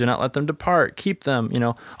ear, do not let them depart, keep them,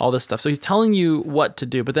 all this stuff. So he's telling you what to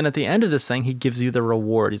do, but then at the end of this thing, he gives you the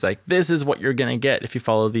reward. He's like, this is what you're going to get if you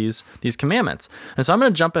follow these commandments. And so I'm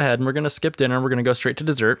going to jump ahead, and we're going to skip dinner, and we're going to go straight to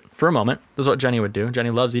dessert for a moment. This is what Jenny would do.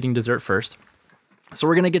 Jenny loves eating dessert first. So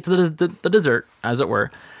we're going to get to the dessert, as it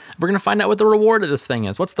were. We're going to find out what the reward of this thing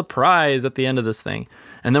is. What's the prize at the end of this thing?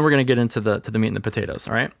 And then we're going to get into the meat and the potatoes,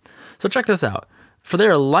 all right? So check this out. "For they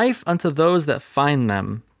are life unto those that find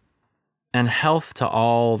them, and health to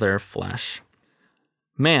all their flesh."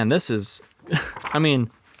 Man, this is,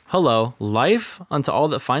 hello, life unto all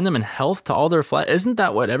that find them, and health to all their flesh. Isn't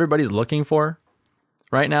that what everybody's looking for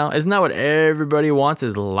right now? Isn't that what everybody wants,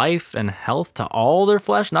 is life and health to all their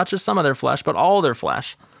flesh? Not just some of their flesh, but all their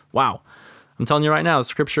flesh. Wow. I'm telling you right now, the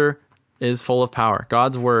scripture is full of power.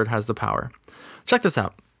 God's word has the power. Check this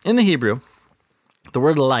out. In the Hebrew, the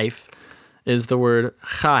word life is the word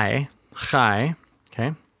chai,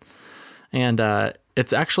 okay? And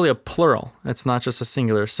it's actually a plural. It's not just a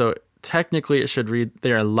singular. So technically it should read,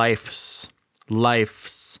 "They are lives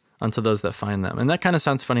unto those that find them." And that kind of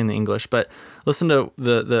sounds funny in the English, but listen to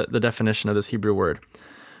the definition of this Hebrew word.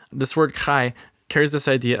 This word chai carries this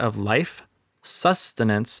idea of life,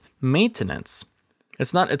 sustenance, maintenance.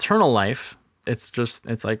 It's not eternal life. It's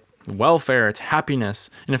like welfare, it's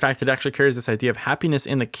happiness. And in fact, it actually carries this idea of happiness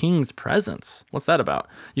in the king's presence. What's that about?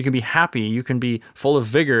 You can be happy, you can be full of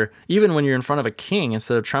vigor, even when you're in front of a king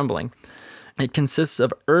instead of trembling. It consists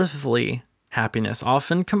of earthly happiness,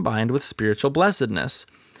 often combined with spiritual blessedness.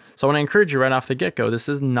 So I want to encourage you right off the get-go, this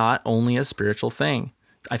is not only a spiritual thing.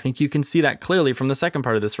 I think you can see that clearly from the second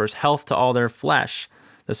part of this verse, health to all their flesh.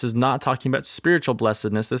 This is not talking about spiritual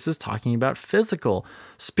blessedness. This is talking about physical,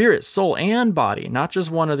 spirit, soul, and body, not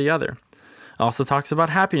just one or the other. It also talks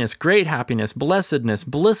about happiness, great happiness, blessedness,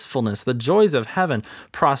 blissfulness, the joys of heaven,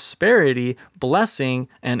 prosperity, blessing,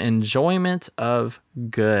 and enjoyment of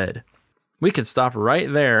good. We could stop right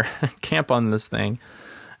there and camp on this thing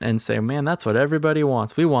and say, man, that's what everybody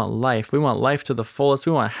wants. We want life. We want life to the fullest.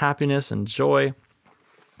 We want happiness and joy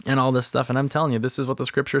and all this stuff. And I'm telling you, this is what the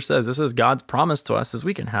scripture says. This is God's promise to us, is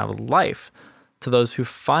we can have life to those who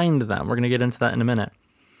find them. We're going to get into that in a minute.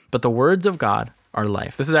 But the words of God are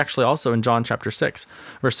life. This is actually also in John chapter 6,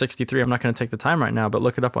 verse 63. I'm not going to take the time right now, but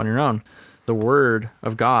look it up on your own. The word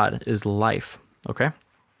of God is life, okay?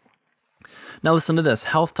 Now listen to this,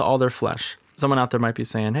 health to all their flesh. Someone out there might be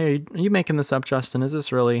saying, hey, are you making this up, Justin? Is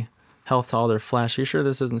this really health to all their flesh? Are you sure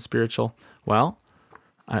this isn't spiritual? Well,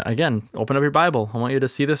 again, open up your Bible. I want you to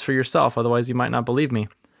see this for yourself. Otherwise, you might not believe me.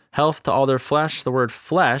 Health to all their flesh. The word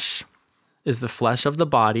flesh is the flesh of the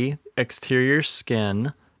body, exterior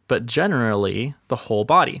skin, but generally the whole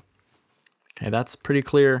body. Okay, that's pretty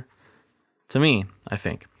clear to me, I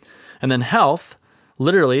think. And then health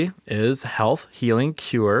literally is health, healing,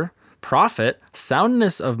 cure, profit,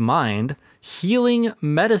 soundness of mind, healing,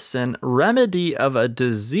 medicine, remedy of a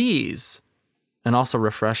disease, and also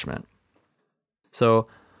refreshment. So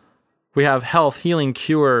we have health, healing,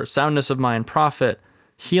 cure, soundness of mind, profit,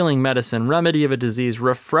 healing, medicine, remedy of a disease,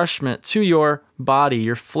 refreshment to your body,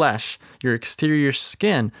 your flesh, your exterior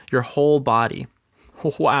skin, your whole body.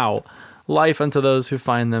 Wow. Life unto those who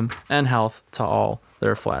find them, and health to all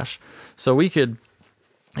their flesh. So we could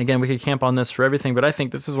camp on this for everything, but I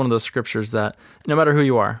think this is one of those scriptures that no matter who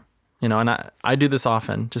you are, and I do this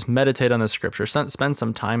often, just meditate on this scripture, spend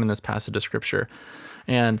some time in this passage of scripture.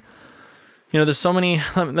 And, there's so many,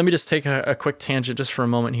 let me just take a quick tangent just for a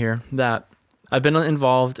moment here, that I've been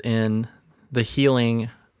involved in the healing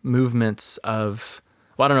movements of,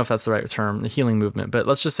 well, I don't know if that's the right term, the healing movement, but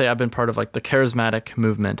let's just say I've been part of like the charismatic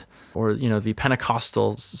movement or, the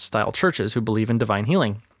Pentecostal style churches who believe in divine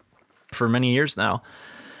healing for many years now.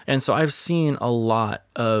 And so I've seen a lot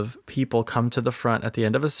of people come to the front at the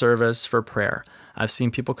end of a service for prayer. I've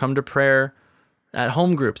seen people come to prayer at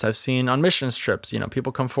home groups. I've seen on missions trips,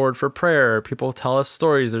 people come forward for prayer. People tell us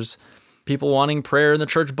stories. There's people wanting prayer in the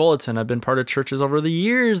church bulletin. I've been part of churches over the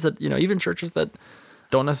years that, even churches that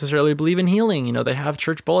don't necessarily believe in healing. They have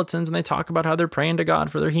church bulletins and they talk about how they're praying to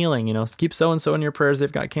God for their healing. Keep so-and-so in your prayers.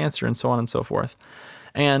 They've got cancer and so on and so forth.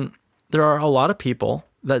 And there are a lot of people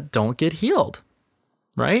that don't get healed,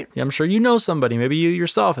 right? I'm sure you know somebody, maybe you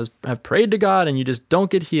yourself have prayed to God and you just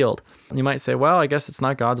don't get healed. And you might say, well, I guess it's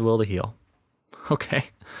not God's will to heal. Okay.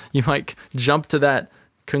 You might jump to that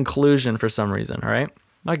conclusion for some reason, all right?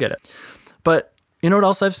 I get it. But you know what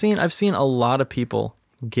else I've seen? I've seen a lot of people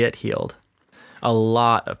get healed. A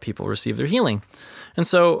lot of people receive their healing. And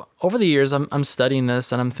so over the years, I'm studying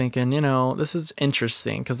this and I'm thinking, this is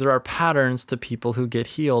interesting because there are patterns to people who get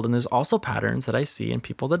healed. And there's also patterns that I see in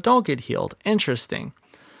people that don't get healed. Interesting.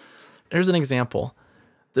 Here's an example.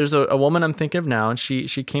 There's a woman I'm thinking of now, and she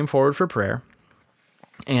came forward for prayer.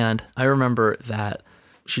 And I remember that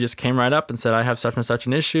she just came right up and said, I have such and such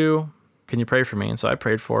an issue. Can you pray for me? And so I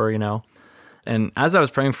prayed for her, And as I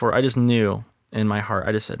was praying for her, I just knew in my heart,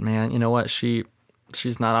 I just said, man, you know what?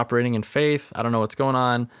 She's not operating in faith. I don't know what's going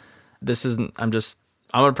on. I'm going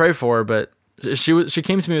to pray for her. But she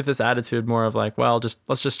came to me with this attitude more of like, well,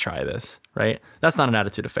 let's just try this, right? That's not an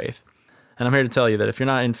attitude of faith. And I'm here to tell you that if you're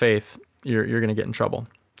not in faith, you're going to get in trouble.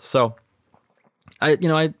 So I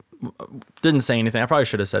didn't say anything. I probably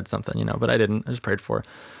should have said something, but I didn't. I just prayed for her.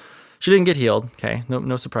 She didn't get healed. Okay.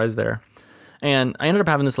 No surprise there. And I ended up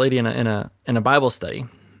having this lady in a Bible study.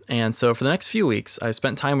 And so for the next few weeks, I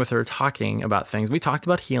spent time with her talking about things. We talked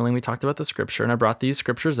about healing. We talked about the scripture. And I brought these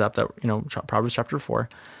scriptures up that, Proverbs chapter 4.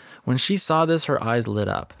 When she saw this, her eyes lit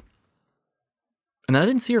up. And then I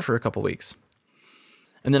didn't see her for a couple weeks.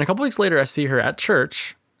 And then a couple weeks later, I see her at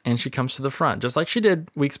church and she comes to the front, just like she did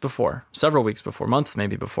weeks before, several weeks before, months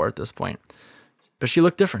maybe before at this point. But she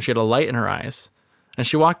looked different. She had a light in her eyes. And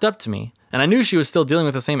she walked up to me. And I knew she was still dealing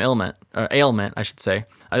with the same ailment, I should say.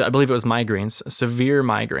 I believe it was migraines, severe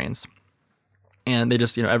migraines. And they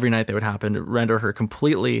just, every night they would happen to render her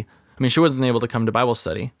completely, she wasn't able to come to Bible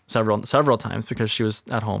study several times because she was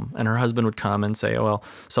at home. And her husband would come and say, oh, well,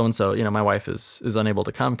 so-and-so, my wife is unable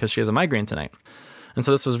to come because she has a migraine tonight. And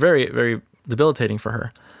so this was very, very debilitating for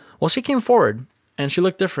her. Well, she came forward and she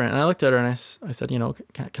looked different. And I looked at her and I said,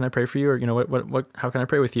 can I pray for you? Or, what, how can I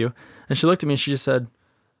pray with you? And she looked at me and she just said,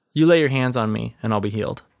 you lay your hands on me and I'll be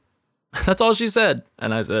healed. That's all she said.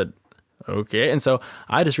 And I said, okay. And so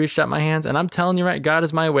I just reached out my hands and I'm telling you, right, God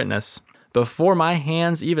is my witness. Before my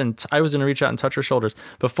hands even, I was going to reach out and touch her shoulders.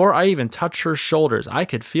 Before I even touched her shoulders, I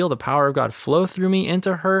could feel the power of God flow through me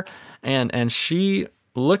into her. And she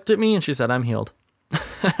looked at me and she said, I'm healed.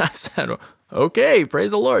 I said, okay,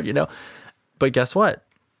 praise the Lord, But guess what?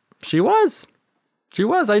 She was.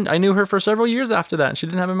 I knew her for several years after that. And she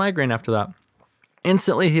didn't have a migraine after that.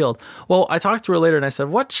 Instantly healed. Well, I talked to her later and I said,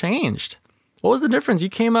 what changed? What was the difference? You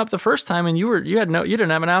came up the first time and you didn't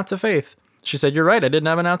have an ounce of faith. She said, you're right. I didn't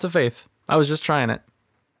have an ounce of faith. I was just trying it.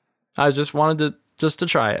 I just wanted to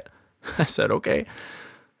try it. I said, okay.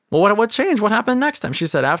 Well, what changed? What happened next time? She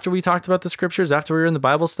said, after we talked about the scriptures, after we were in the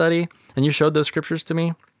Bible study, and you showed those scriptures to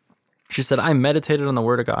me, she said, I meditated on the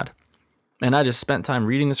word of God. And I just spent time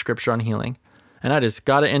reading the scripture on healing. And I just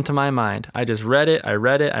got it into my mind. I just read it.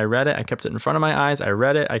 I kept it in front of my eyes. I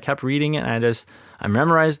read it. I kept reading it. And I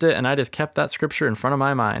memorized it. And I just kept that scripture in front of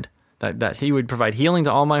my mind that he would provide healing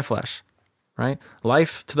to all my flesh, right?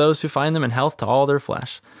 Life to those who find them and health to all their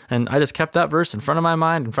flesh. And I just kept that verse in front of my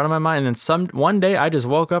mind. And then one day I just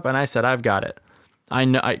woke up and I said, I've got it. I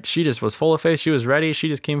know. She just was full of faith. She was ready. She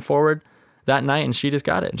just came forward that night and she just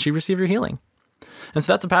got it. And she received her healing. And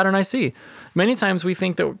so that's a pattern I see. Many times we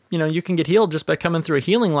think that, you can get healed just by coming through a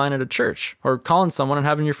healing line at a church or calling someone and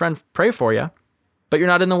having your friend pray for you, but you're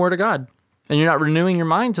not in the Word of God and you're not renewing your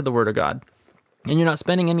mind to the Word of God and you're not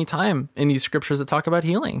spending any time in these scriptures that talk about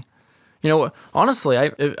healing. Honestly,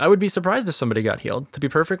 I would be surprised if somebody got healed, to be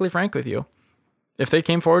perfectly frank with you. If they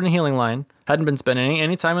came forward in a healing line, hadn't been spending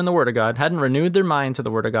any time in the Word of God, hadn't renewed their mind to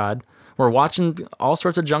the Word of God, were watching all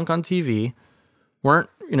sorts of junk on TV, weren't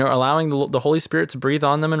allowing the Holy Spirit to breathe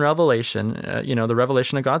on them in revelation, the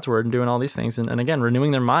revelation of God's word and doing all these things. And again,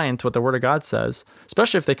 renewing their mind to what the word of God says,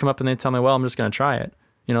 especially if they come up and they tell me, well, I'm just going to try it.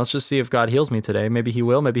 Let's just see if God heals me today. Maybe he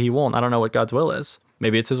will, maybe he won't. I don't know what God's will is.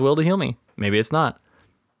 Maybe it's his will to heal me. Maybe it's not.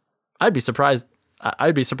 I'd be surprised out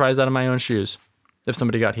of my own shoes if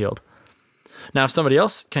somebody got healed. Now, if somebody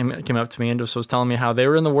else came up to me and just was telling me how they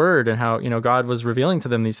were in the word and how, God was revealing to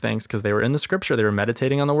them these things because they were in the scripture, they were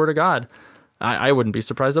meditating on the word of God, I wouldn't be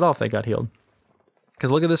surprised at all if they got healed.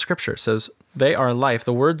 Because look at this scripture. It says, they are life.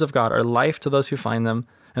 The words of God are life to those who find them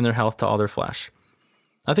and their health to all their flesh.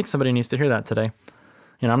 I think somebody needs to hear that today.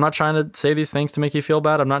 I'm not trying to say these things to make you feel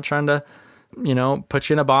bad. I'm not trying to, put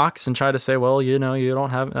you in a box and try to say, well, you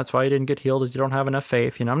don't have, that's why you didn't get healed is you don't have enough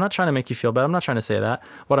faith. I'm not trying to make you feel bad. I'm not trying to say that.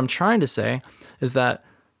 What I'm trying to say is that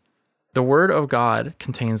the word of God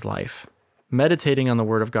contains life. Meditating on the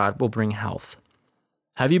word of God will bring health.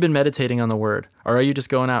 Have you been meditating on the word? Or are you just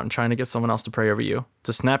going out and trying to get someone else to pray over you?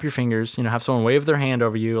 To snap your fingers, have someone wave their hand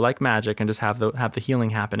over you like magic and just have the healing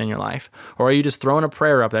happen in your life? Or are you just throwing a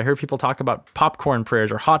prayer up? I hear people talk about popcorn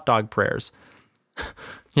prayers or hot dog prayers.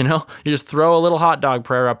 You just throw a little hot dog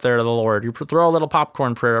prayer up there to the Lord. You throw a little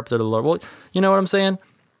popcorn prayer up there to the Lord. Well, you know what I'm saying?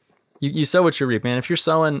 You sow what you reap, man. If you're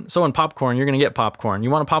sowing popcorn, you're going to get popcorn.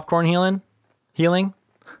 You want a popcorn healing?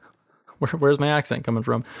 Where's my accent coming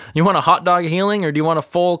from? You want a hot dog healing or do you want a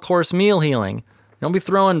full course meal healing? Don't be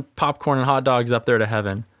throwing popcorn and hot dogs up there to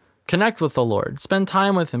heaven. Connect with the Lord. Spend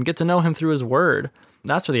time with him. Get to know him through his word.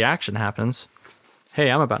 That's where the action happens.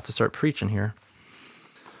 Hey, I'm about to start preaching here.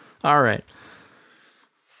 All right.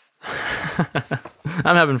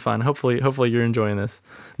 I'm having fun. Hopefully you're enjoying this.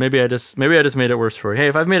 Maybe I just made it worse for you. Hey,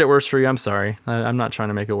 if I've made it worse for you, I'm sorry. I'm not trying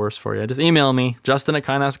to make it worse for you. Just email me,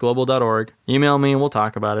 justin@kindnessglobal.org. Email me and we'll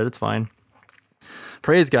talk about it. It's fine.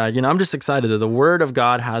 Praise God. I'm just excited that the word of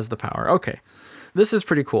God has the power. Okay. This is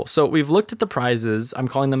pretty cool. So we've looked at the prizes. I'm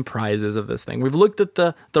calling them prizes of this thing. We've looked at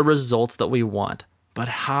the results that we want. But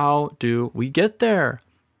how do we get there?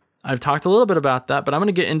 I've talked a little bit about that, but I'm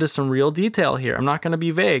going to get into some real detail here. I'm not going to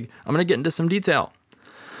be vague. I'm going to get into some detail.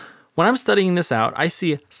 When I'm studying this out, I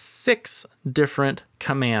see 6 different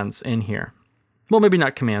commands in here. Well, maybe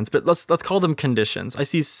not commands, but let's call them conditions. I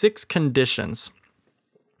see 6 conditions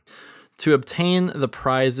to obtain the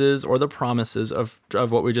prizes or the promises of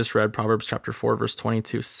what we just read, Proverbs chapter 4, verse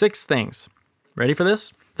 22. 6 things. Ready for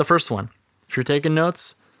this? The first one. If you're taking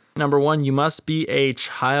notes, number 1, you must be a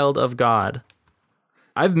child of God.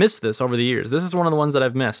 I've missed this over the years. This is one of the ones that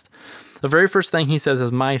I've missed. The very first thing he says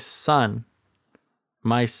is, my son.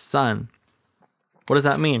 My son. What does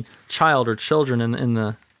that mean? Child or children in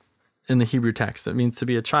the Hebrew text. It means to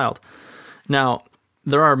be a child. Now,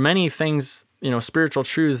 there are many things, spiritual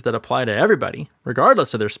truths that apply to everybody,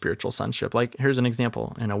 regardless of their spiritual sonship. Like, here's an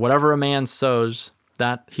example. Whatever a man sows,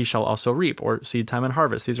 that he shall also reap, or seed time and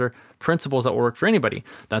harvest. These are principles that will work for anybody.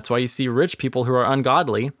 That's why you see rich people who are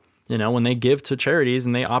ungodly. When they give to charities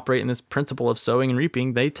and they operate in this principle of sowing and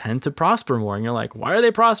reaping, they tend to prosper more. And you're like, why are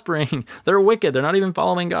they prospering? They're wicked. They're not even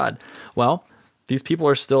following God. Well, these people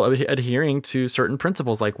are still adhering to certain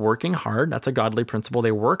principles like working hard. That's a godly principle.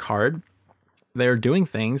 They work hard. They're doing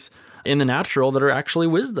things in the natural that are actually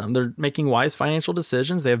wisdom. They're making wise financial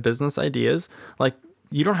decisions. They have business ideas. Like,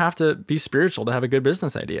 you don't have to be spiritual to have a good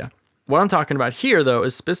business idea. What I'm talking about here, though,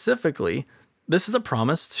 is specifically, this is a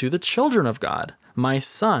promise to the children of God. My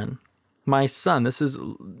son. This is,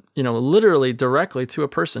 literally directly to a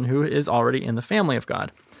person who is already in the family of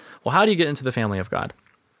God. Well, how do you get into the family of God?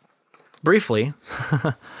 Briefly,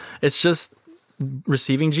 it's just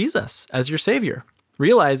receiving Jesus as your Savior.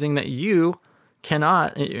 realizing that you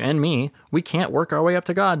cannot, and me, we can't work our way up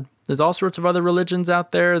to God. There's all sorts of other religions out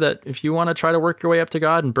there that if you want to try to work your way up to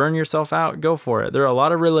God and burn yourself out, go for it. There are a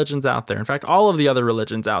lot of religions out there. In fact, all of the other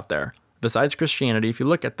religions out there, besides Christianity, if you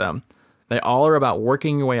look at them, they all are about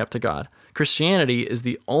working your way up to God. Christianity is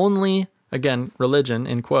the only, again, religion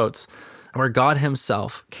in quotes, where God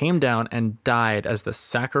himself came down and died as the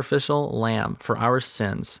sacrificial lamb for our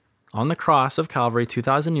sins on the cross of Calvary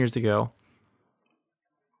 2,000 years ago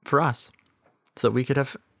for us, so that we could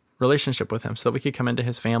have relationship with him, so that we could come into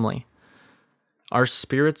his family. Our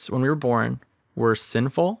spirits, when we were born, were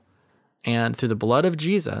sinful, and through the blood of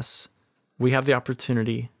Jesus, we have the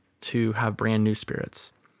opportunity to have brand new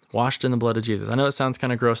spirits, washed in the blood of Jesus. I know it sounds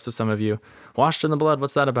kind of gross to some of you. Washed in the blood,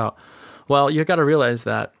 what's that about? Well, you got to realize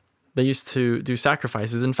that they used to do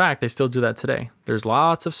sacrifices. In fact, they still do that today. There's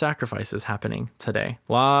lots of sacrifices happening today.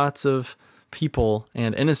 Lots of people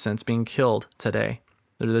and innocents being killed today.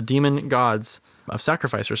 The demon gods of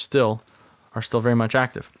sacrifice are still very much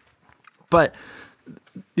active. But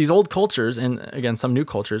these old cultures, and again, some new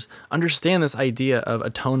cultures, understand this idea of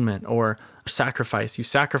atonement or sacrifice. You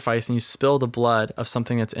sacrifice and you spill the blood of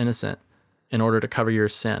something that's innocent in order to cover your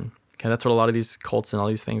sin. Okay, that's what a lot of these cults and all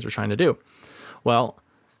these things are trying to do. Well,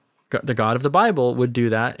 the God of the Bible would do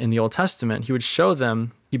that in the Old Testament. He would show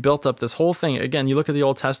them, he built up this whole thing. Again, you look at the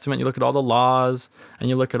Old Testament, you look at all the laws, and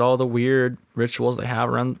you look at all the weird rituals they have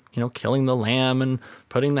around, killing the lamb and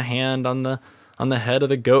putting the hand on the head of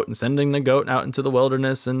the goat and sending the goat out into the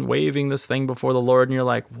wilderness and waving this thing before the Lord. And you're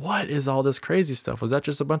like, what is all this crazy stuff? Was that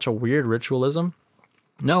just a bunch of weird ritualism?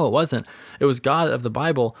 No, it wasn't. It was God of the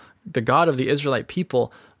Bible, the God of the Israelite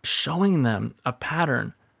people, showing them a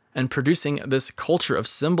pattern and producing this culture of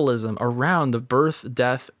symbolism around the birth,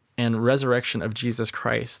 death, and resurrection of Jesus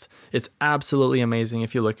Christ. It's absolutely amazing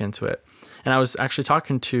if you look into it. And I was actually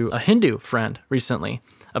talking to a Hindu friend recently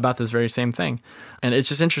about this very same thing. And it's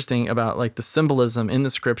just interesting about like the symbolism in the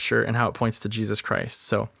scripture and how it points to Jesus Christ.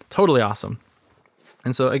 So totally awesome.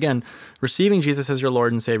 And so again, receiving Jesus as your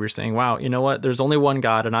Lord and Savior, saying, wow, you know what? There's only one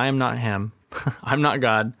God and I am not him. I'm not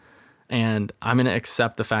God. And I'm going to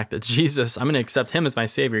accept the fact that I'm going to accept him as my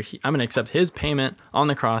Savior. I'm going to accept his payment on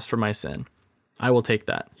the cross for my sin. I will take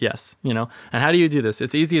that. Yes. And how do you do this?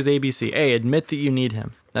 It's easy as ABC. A, admit that you need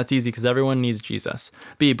him. That's easy because everyone needs Jesus.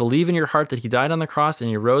 B, believe in your heart that he died on the cross and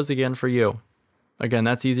he rose again for you. Again,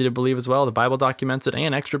 that's easy to believe as well. The Bible documents it,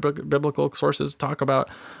 and extra biblical sources talk about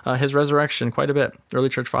his resurrection quite a bit. Early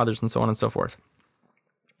church fathers and so on and so forth.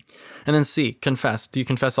 And then C, confess. Do you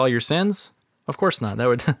confess all your sins? Of course not. That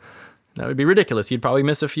would be ridiculous. You'd probably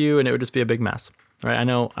miss a few and it would just be a big mess, right? I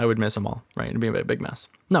know I would miss them all, right? It'd be a big mess.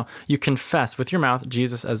 No, you confess with your mouth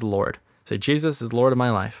Jesus as Lord. Say, Jesus is Lord of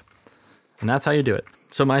my life. And that's how you do it.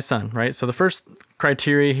 So my son, right? So the first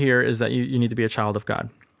criteria here is that you need to be a child of God.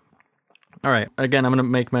 All right. Again, I'm going to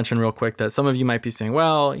make mention real quick that some of you might be saying,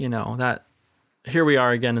 well, that here we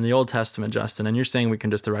are again in the Old Testament, Justin, and you're saying we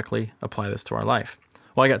can just directly apply this to our life.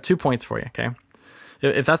 Well, I got 2 points for you, okay?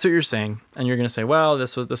 If that's what you're saying, and you're going to say, well,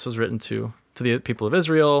 this was written to the people of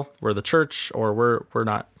Israel, we're the church, or we're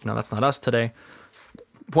not, that's not us today.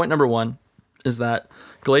 Point number 1 is that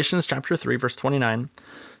Galatians chapter 3, verse 29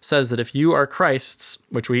 says that if you are Christ's,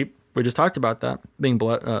 which we just talked about that, being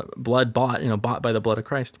blood bought, bought by the blood of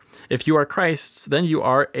Christ. If you are Christ's, then you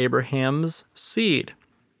are Abraham's seed.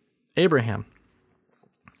 Abraham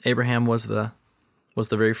was the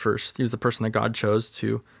very first. He was the person that God chose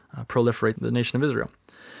to proliferate the nation of Israel.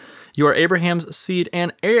 You are Abraham's seed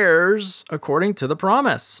and heirs according to the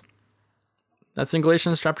promise. That's in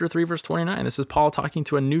Galatians chapter 3, verse 29. This is Paul talking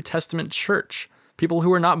to a New Testament church, people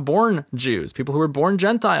who are not born Jews, people who are born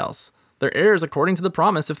Gentiles. They're heirs according to the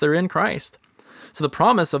promise if they're in Christ. So the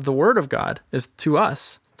promise of the Word of God is to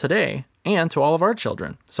us today and to all of our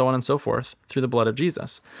children, so on and so forth, through the blood of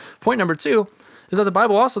Jesus. Point number 2 is that the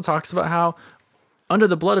Bible also talks about how under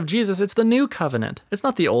the blood of Jesus, it's the new covenant. It's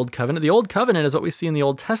not the old covenant. The old covenant is what we see in the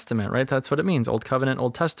Old Testament, right? That's what it means. Old covenant,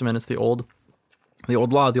 Old Testament. It's the old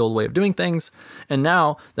law, the old way of doing things. And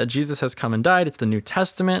now that Jesus has come and died, it's the New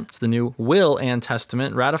Testament. It's the new will and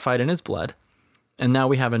testament ratified in his blood. And now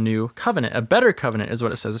we have a new covenant. A better covenant is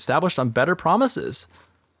what it says, established on better promises.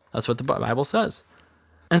 That's what the Bible says.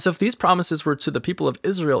 And so if these promises were to the people of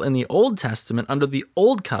Israel in the Old Testament under the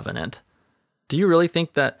old covenant, do you really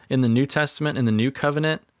think that in the New Testament, in the new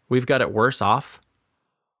covenant, we've got it worse off?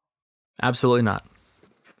 Absolutely not.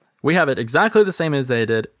 We have it exactly the same as they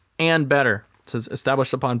did and better. It says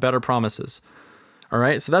established upon better promises. All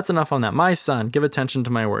right, so that's enough on that. My son, give attention to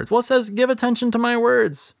my words. Well, it says give attention to my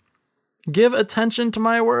words. Give attention to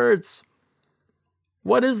my words.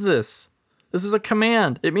 What is this? This is a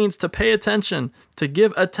command. It means to pay attention, to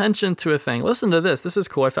give attention to a thing. Listen to this. This is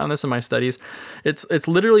cool. I found this in my studies. It's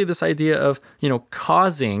literally this idea of,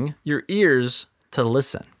 causing your ears to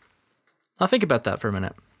listen. Now think about that for a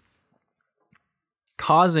minute.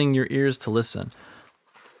 Causing your ears to listen.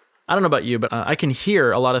 I don't know about you, but I can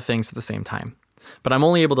hear a lot of things at the same time, but I'm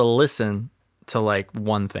only able to listen to like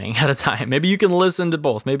one thing at a time. Maybe you can listen to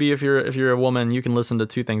both. Maybe if you're a woman, you can listen to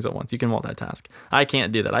two things at once. You can multitask. I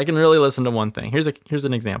can't do that. I can really listen to one thing. Here's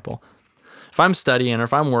an example. If I'm studying or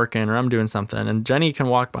if I'm working or I'm doing something and Jenny can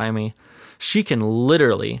walk by me, she can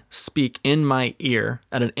literally speak in my ear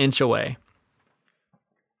at an inch away.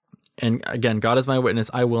 And again, God is my witness.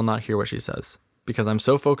 I will not hear what she says because I'm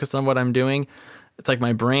so focused on what I'm doing. It's like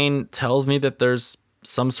my brain tells me that there's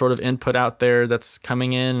some sort of input out there that's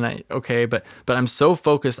coming in, and but I'm so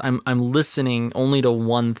focused, I'm listening only to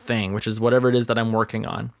one thing, which is whatever it is that I'm working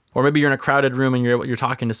on. Or maybe you're in a crowded room and you're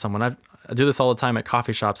talking to someone. I do this all the time at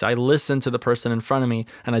coffee shops. I listen to the person in front of me,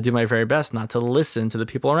 and I do my very best not to listen to the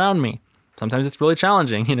people around me. Sometimes it's really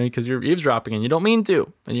challenging, because you're eavesdropping and you don't mean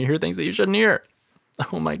to, and you hear things that you shouldn't hear.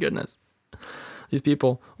 Oh my goodness. These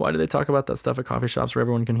people, why do they talk about that stuff at coffee shops where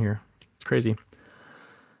everyone can hear? It's crazy.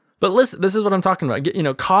 But listen, this is what I'm talking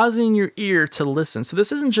about, causing your ear to listen. So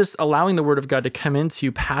this isn't just allowing the word of God to come into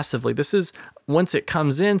you passively. This is, once it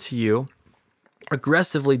comes into you,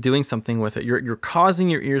 aggressively doing something with it. You're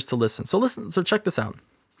causing your ears to listen. So check this out.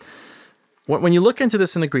 When you look into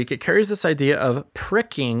this in the Greek, it carries this idea of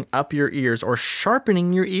pricking up your ears or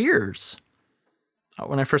sharpening your ears.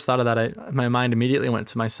 When I first thought of that, my mind immediately went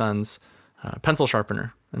to my son's pencil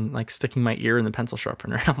sharpener and like sticking my ear in the pencil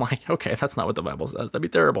sharpener. I'm like, okay, that's not what the Bible says. That'd be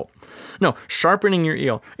terrible. No, sharpening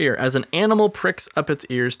your ear as an animal pricks up its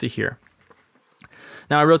ears to hear.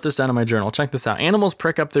 Now, I wrote this down in my journal. Check this out. Animals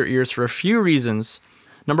prick up their ears for a few reasons.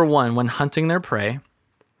 Number 1, when hunting their prey.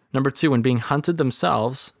 Number 2, when being hunted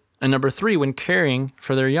themselves. And number 3, when caring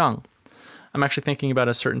for their young. I'm actually thinking about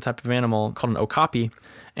a certain type of animal called an okapi,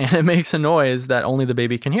 and it makes a noise that only the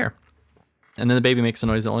baby can hear. And then the baby makes a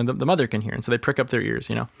noise that only the mother can hear. And so they prick up their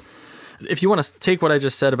ears, If you want to take what I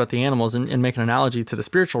just said about the animals and make an analogy to the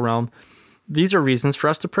spiritual realm, these are reasons for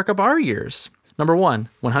us to prick up our ears. Number 1,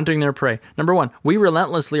 when hunting their prey. Number 1, we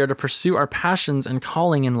relentlessly are to pursue our passions and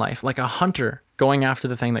calling in life, like a hunter going after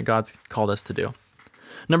the thing that God's called us to do.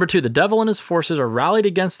 Number 2, the devil and his forces are rallied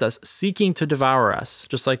against us, seeking to devour us,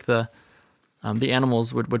 just like the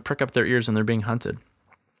animals would prick up their ears when they're being hunted.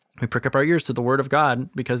 We prick up our ears to the word of God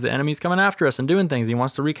because the enemy's coming after us and doing things. He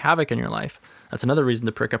wants to wreak havoc in your life. That's another reason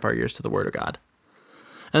to prick up our ears to the word of God.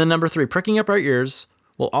 And then number 3, pricking up our ears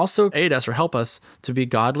will also aid us or help us to be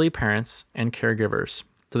godly parents and caregivers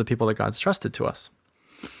to the people that God's trusted to us.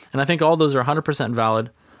 And I think all those are 100%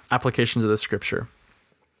 valid applications of the scripture,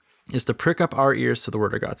 is to prick up our ears to the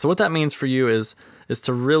word of God. So what that means for you is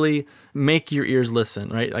to really make your ears listen,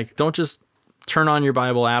 right? Like, don't just turn on your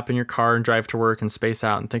Bible app in your car and drive to work and space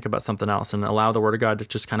out and think about something else, and allow the word of God to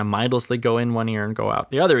just kind of mindlessly go in one ear and go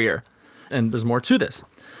out the other ear. And there's more to this.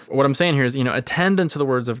 What I'm saying here is, attend unto the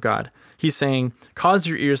words of God. He's saying, cause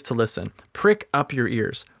your ears to listen, prick up your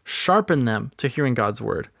ears, sharpen them to hearing God's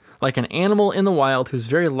word. Like an animal in the wild whose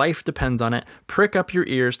very life depends on it, prick up your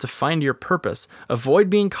ears to find your purpose.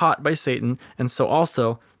 Avoid being caught by Satan, and so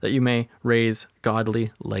also that you may raise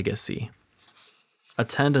godly legacy.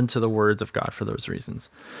 Attend unto the words of God for those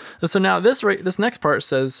reasons. And so now this next part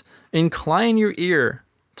says, incline your ear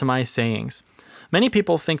to my sayings. Many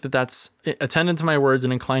people think that that's attend unto my words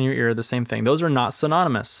and incline your ear are the same thing. Those are not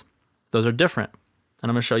synonymous. Those are different. And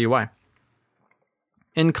I'm going to show you why.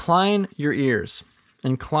 Incline your ears.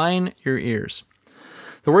 Incline your ears.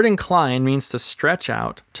 The word incline means to stretch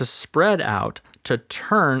out, to spread out, to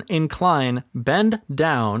turn, incline, bend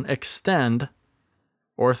down, extend,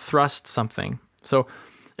 or thrust something. So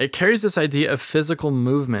it carries this idea of physical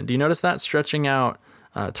movement. Do you notice that? Stretching out,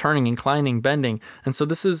 turning, inclining, bending. And so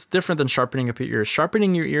this is different than sharpening up your ears.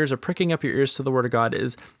 Sharpening your ears or pricking up your ears to the word of God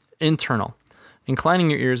is internal. Inclining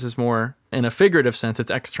your ears is more, in a figurative sense, it's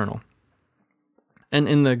external. And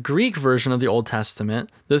in the Greek version of the Old Testament,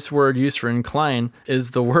 this word used for incline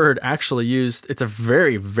is the word actually used. It's a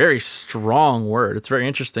very, very strong word. It's very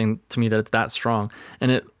interesting to me that it's that strong. And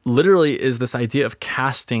it literally is this idea of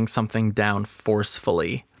casting something down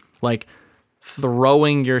forcefully, like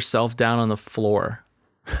throwing yourself down on the floor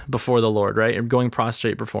before the Lord, right? Or going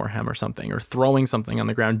prostrate before him or something, or throwing something on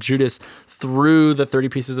the ground. Judas threw the 30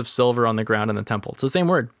 pieces of silver on the ground in the temple. It's the same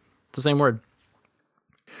word. It's the same word.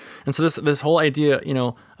 And so this whole idea,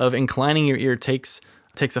 of inclining your ear takes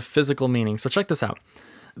a physical meaning. So check this out.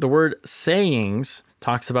 The word sayings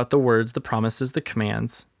talks about the words, the promises, the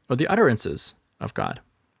commands, or the utterances of God.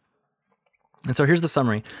 And so here's the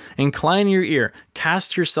summary. Incline your ear,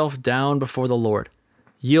 cast yourself down before the Lord.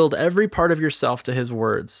 Yield every part of yourself to his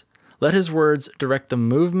words. Let his words direct the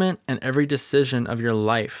movement and every decision of your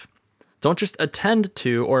life. Don't just attend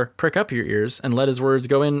to or prick up your ears and let his words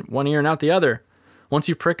go in one ear and out the other. Once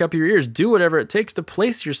you prick up your ears, do whatever it takes to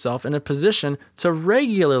place yourself in a position to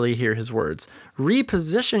regularly hear his words.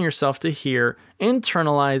 Reposition yourself to hear,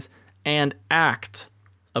 internalize, and act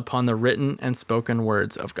upon the written and spoken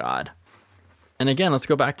words of God. And again, let's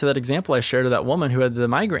go back to that example I shared of that woman who had the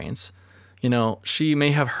migraines. She may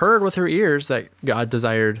have heard with her ears that God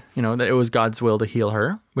desired, that it was God's will to heal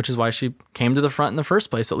her, which is why she came to the front in the first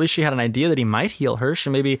place. At least she had an idea that he might heal her. She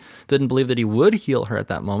maybe didn't believe that he would heal her at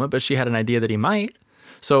that moment, but she had an idea that he might.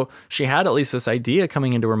 So she had at least this idea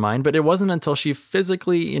coming into her mind, but it wasn't until she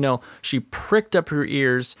physically, she pricked up her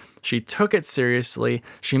ears, she took it seriously,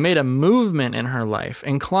 she made a movement in her life,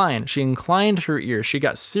 she inclined her ears, she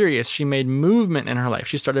got serious, she made movement in her life.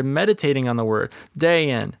 She started meditating on the word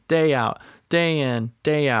day in, day out, day in,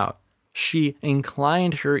 day out. She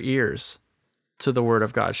inclined her ears to the word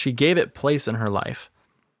of God. She gave it place in her life.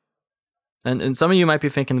 And some of you might be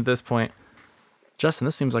thinking at this point, Justin,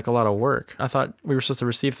 this seems like a lot of work. I thought we were supposed to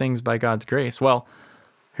receive things by God's grace. Well,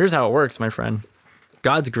 here's how it works, my friend.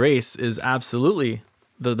 God's grace is absolutely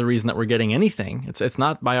the reason that we're getting anything. It's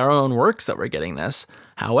not by our own works that we're getting this.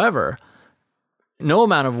 However, no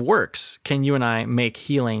amount of works can you and I make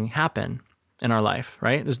healing happen in our life,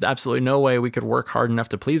 right? There's absolutely no way we could work hard enough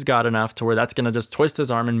to please God enough to where that's going to just twist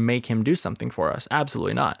his arm and make him do something for us.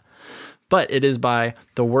 Absolutely not. But it is by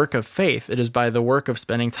the work of faith. It is by the work of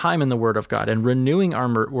spending time in the Word of God and renewing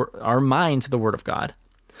our mind to the Word of God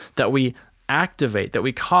that we activate, that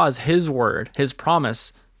we cause his word, his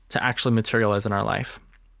promise to actually materialize in our life.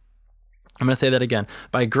 I'm going to say that again.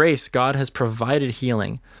 By grace, God has provided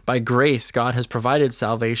healing. By grace, God has provided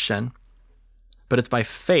salvation. But it's by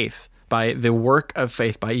faith, by the work of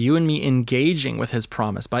faith, by you and me engaging with his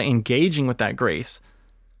promise, by engaging with that grace,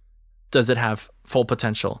 does it have full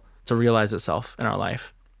potential to realize itself in our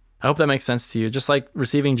life. I hope that makes sense to you. Just like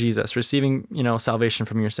receiving Jesus, receiving, salvation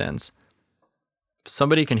from your sins.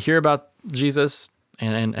 Somebody can hear about Jesus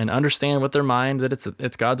and understand with their mind that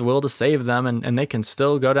it's God's will to save them, and they can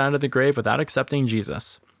still go down to the grave without accepting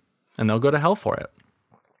Jesus. And they'll go to hell for it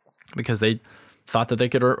because they thought that they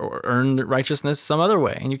could earn righteousness some other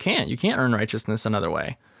way. And you can't. You can't earn righteousness another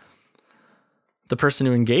way. The person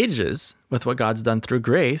who engages with what God's done through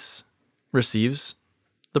grace receives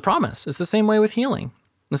the promise. It's the same way with healing.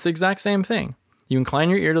 It's the exact same thing. You incline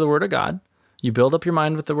your ear to the word of God, you build up your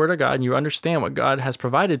mind with the word of God, and you understand what God has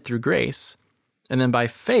provided through grace. And then by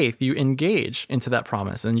faith, you engage into that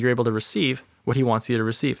promise and you're able to receive what he wants you to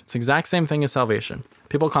receive. It's the exact same thing as salvation.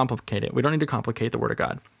 People complicate it. We don't need to complicate the word of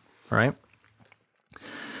God. All right.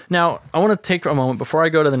 Now, I want to take a moment before I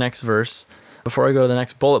go to the next verse, before I go to the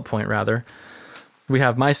next bullet point, rather. We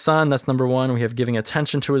have my son, that's number one. We have giving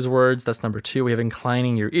attention to his words, that's number two. We have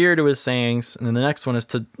inclining your ear to his sayings. And then the next one is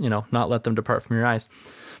to, not let them depart from your eyes.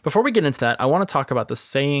 Before we get into that, I want to talk about the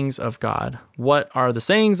sayings of God. What are the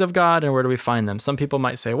sayings of God and where do we find them? Some people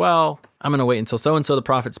might say, well, I'm going to wait until so-and-so the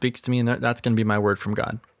prophet speaks to me and that's going to be my word from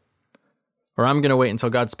God. Or I'm going to wait until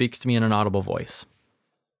God speaks to me in an audible voice.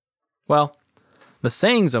 Well, the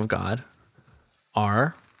sayings of God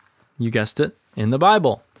are, you guessed it, in the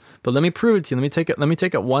Bible. But let me prove it to you. Let me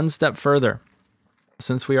take it one step further.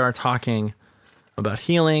 Since we are talking about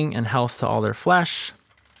healing and health to all their flesh,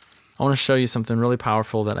 I want to show you something really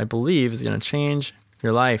powerful that I believe is going to change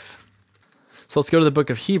your life. So let's go to the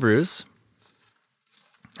book of Hebrews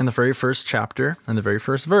in the very first chapter and the very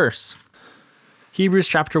first verse. Hebrews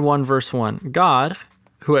chapter 1, verse 1. God,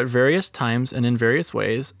 who at various times and in various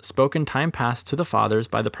ways spoke in time past to the fathers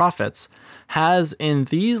by the prophets, has in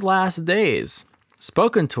these last days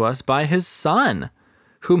spoken to us by his Son,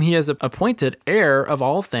 whom he has appointed heir of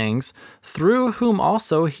all things, through whom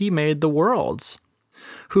also he made the worlds,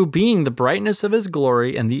 who being the brightness of his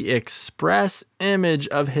glory and the express image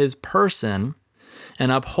of his person,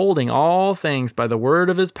 and upholding all things by the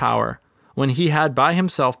word of his power, when he had by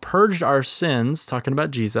himself purged our sins, talking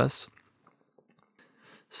about Jesus,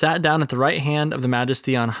 sat down at the right hand of the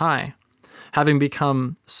majesty on high, having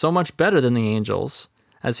become so much better than the angels,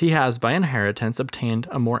 as he has by inheritance obtained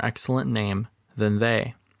a more excellent name than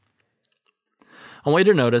they. I want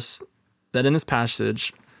you to notice that in this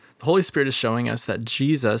passage, the Holy Spirit is showing us that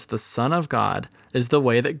Jesus, the Son of God, is the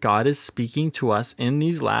way that God is speaking to us in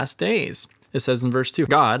these last days. It says in verse 2,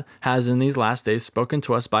 God has in these last days spoken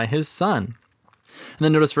to us by his Son. And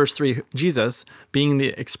then notice verse 3, Jesus being the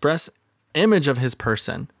express image of his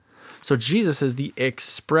person. So Jesus is the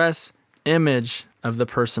express image of the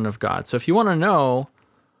person of God. So if you want to know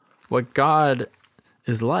what God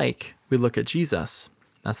is like, we look at Jesus.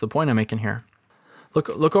 That's the point I'm making here.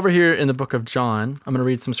 Look over here in the book of John. I'm going to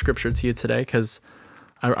read some scripture to you today because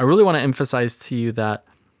I really want to emphasize to you that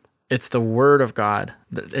it's the Word of God.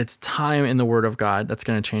 It's time in the Word of God that's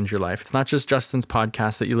going to change your life. It's not just Justin's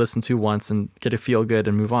podcast that you listen to once and get to feel good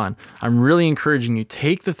and move on. I'm really encouraging you,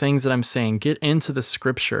 take the things that I'm saying, get into the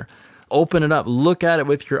scripture, open it up, look at it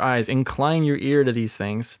with your eyes, incline your ear to these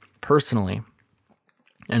things personally,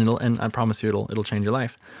 and I promise you it'll change your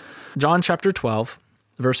life. John chapter 12,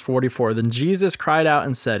 verse 44, then Jesus cried out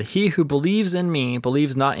and said, he who believes in me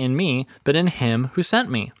believes not in me, but in him who sent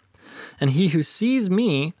me. And he who sees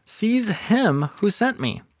me sees him who sent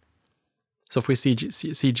me. So if we see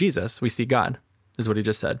Jesus, we see God, is what he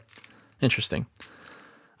just said. Interesting.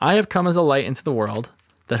 I have come as a light into the world,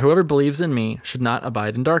 that whoever believes in me should not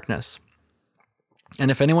abide in darkness.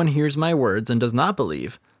 And if anyone hears my words and does not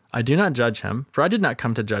believe, I do not judge him, for I did not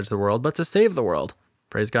come to judge the world, but to save the world.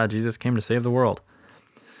 Praise God, Jesus came to save the world.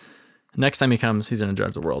 Next time he comes, he's going to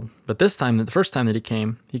judge the world. But this time, the first time that he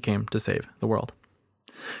came to save the world.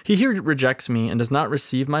 He who rejects me and does not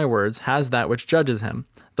receive my words has that which judges him.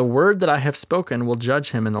 The word that I have spoken will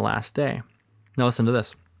judge him in the last day. Now listen to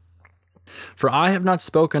this. For I have not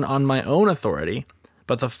spoken on my own authority,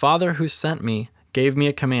 but the Father who sent me gave me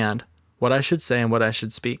a command, what I should say and what I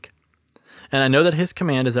should speak. And I know that his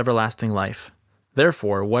command is everlasting life.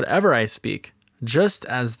 Therefore, whatever I speak, just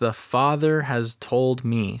as the Father has told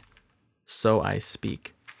me, so I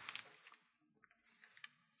speak.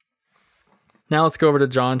 Now let's go over to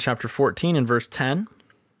John chapter 14 and verse 10.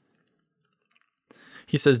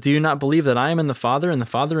 He says, do you not believe that I am in the Father and the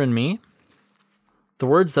Father in me? The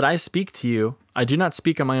words that I speak to you, I do not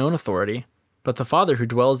speak on my own authority, but the Father who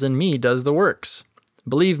dwells in me does the works.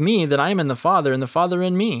 Believe me that I am in the Father and the Father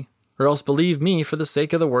in me, or else believe me for the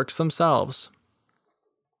sake of the works themselves.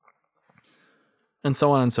 And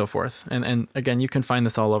so on and so forth. And again, you can find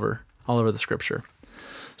this all over the scripture.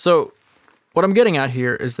 So what I'm getting at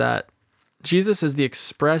here is that Jesus is the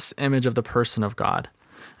express image of the person of God.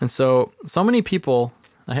 And so many people,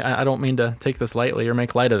 I don't mean to take this lightly or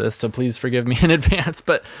make light of this, so please forgive me in advance,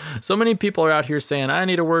 but so many people are out here saying, I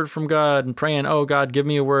need a word from God, and praying, oh God, give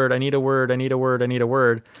me a word, I need a word, I need a word, I need a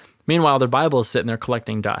word. Meanwhile, their Bible is sitting there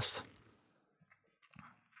collecting dust.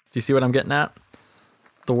 Do you see what I'm getting at?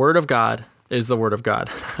 The Word of God is the Word of God.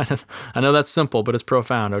 I know that's simple, but it's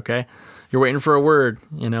profound, okay? You're waiting for a word,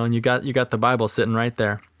 and you got the Bible sitting right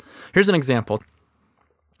there. Here's an example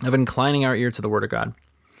of inclining our ear to the Word of God.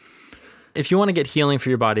 If you want to get healing for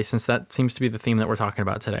your body, since that seems to be the theme that we're talking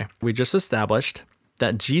about today, we just established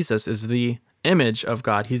that Jesus is the image of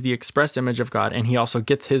God. He's the express image of God, and he also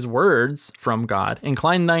gets his words from God.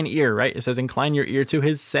 Incline thine ear, right? It says incline your ear to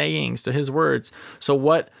his sayings, to his words. So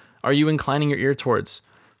what are you inclining your ear towards?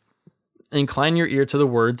 Incline your ear to the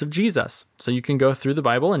words of Jesus. So you can go through the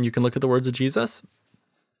Bible and you can look at the words of Jesus.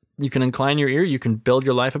 You can incline your ear, you can build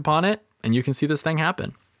your life upon it, and you can see this thing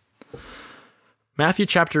happen. Matthew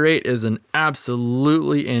chapter 8 is an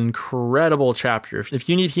absolutely incredible chapter. If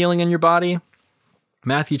you need healing in your body,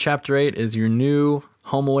 Matthew chapter 8 is your new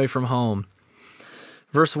home away from home.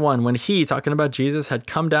 Verse 1, when he, talking about Jesus, had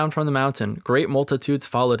come down from the mountain, great multitudes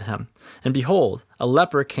followed him. And behold, a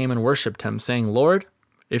leper came and worshipped him, saying, Lord,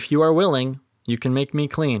 if you are willing, you can make me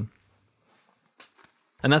clean.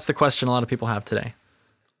 And that's the question a lot of people have today.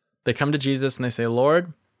 They come to Jesus and they say,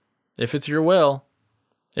 Lord, if it's your will,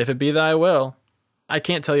 if it be thy will. I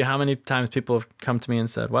can't tell you how many times people have come to me and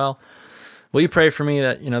said, well, will you pray for me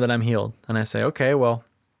that, that I'm healed? And I say, okay, well,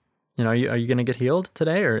 are you going to get healed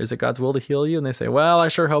today, or is it God's will to heal you? And they say, well, I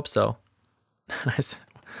sure hope so. And I say,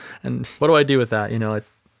 and what do I do with that?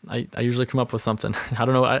 I usually come up with something. I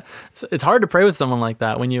don't know. It's hard to pray with someone like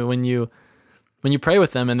that when you pray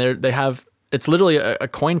with them and they have, it's literally a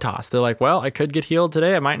coin toss. They're like, well, I could get healed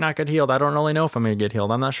today. I might not get healed. I don't really know if I'm going to get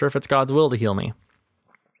healed. I'm not sure if it's God's will to heal me.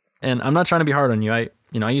 And I'm not trying to be hard on you. I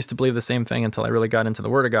used to believe the same thing until I really got into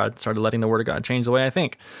the Word of God, started letting the Word of God change the way I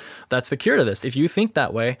think. That's the cure to this. If you think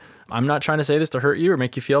that way, I'm not trying to say this to hurt you or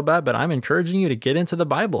make you feel bad, but I'm encouraging you to get into the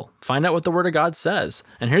Bible. Find out what the Word of God says.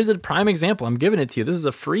 And here's a prime example. I'm giving it to you. This is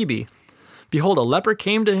a freebie. Behold, a leper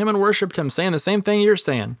came to him and worshipped him, saying the same thing you're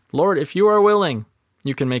saying. Lord, if you are willing,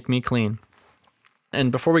 you can make me clean.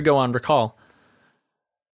 And before we go on, recall,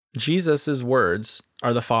 Jesus' words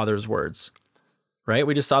are the Father's words. Right?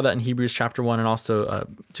 We just saw that in Hebrews chapter 1 and also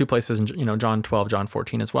two places in John 12, John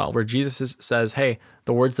 14 as well, where Jesus says, hey,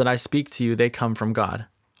 the words that I speak to you, they come from God.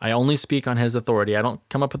 I only speak on his authority. I don't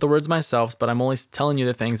come up with the words myself, but I'm only telling you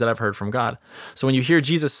the things that I've heard from God. So when you hear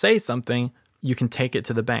Jesus say something, you can take it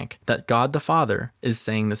to the bank that God the Father is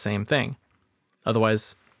saying the same thing.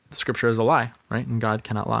 Otherwise, the scripture is a lie, right? And God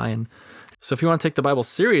cannot lie. And so if you want to take the Bible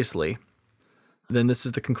seriously, then this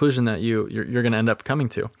is the conclusion that you're going to end up coming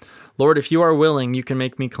to. Lord, if you are willing, you can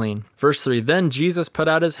make me clean. Verse 3, then Jesus put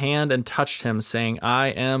out his hand and touched him, saying, I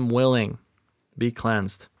am willing, be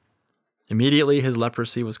cleansed. Immediately his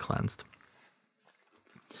leprosy was cleansed.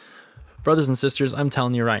 Brothers and sisters, I'm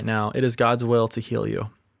telling you right now, it is God's will to heal you.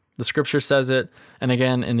 The scripture says it, and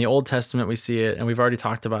again, in the Old Testament we see it, and we've already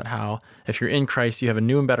talked about how if you're in Christ, you have a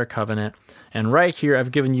new and better covenant. And right here,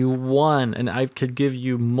 I've given you one, and I could give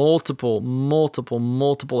you multiple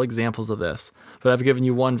examples of this, but I've given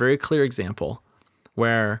you one very clear example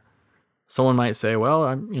where someone might say,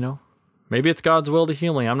 well, maybe it's God's will to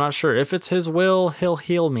heal me. I'm not sure. If it's his will, he'll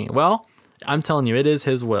heal me. Well, I'm telling you, it is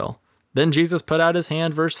his will. Then Jesus put out his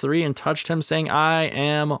hand, verse 3, and touched him, saying, I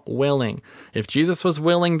am willing. If Jesus was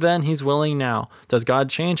willing then, he's willing now. Does God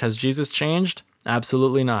change? Has Jesus changed?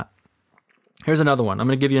 Absolutely not. Here's another one. I'm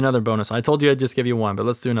going to give you another bonus. I told you I'd just give you one, but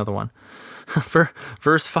let's do another one. For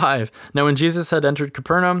verse 5, now when Jesus had entered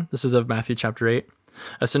Capernaum, this is of Matthew chapter 8,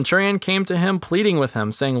 a centurion came to him, pleading with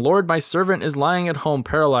him, saying, Lord, my servant is lying at home,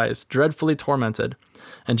 paralyzed, dreadfully tormented.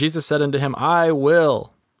 And Jesus said unto him, I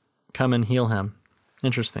will come and heal him.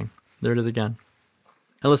 Interesting. There it is again.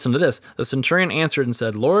 And listen to this. The centurion answered and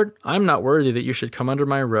said, Lord, I'm not worthy that you should come under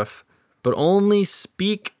my roof, but only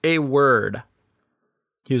speak a word.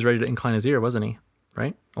 He was ready to incline his ear, wasn't he?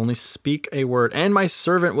 Right? Only speak a word, and my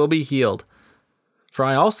servant will be healed. For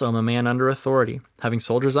I also am a man under authority, having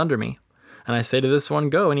soldiers under me. And I say to this one,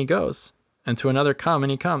 go, and he goes. And to another, come, and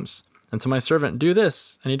he comes. And to my servant, do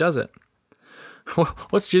this, and he does it.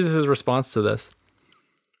 What's Jesus' response to this?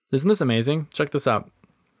 Isn't this amazing? Check this out.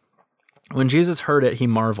 When Jesus heard it, he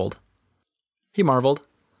marveled. He marveled.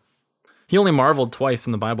 He only marveled twice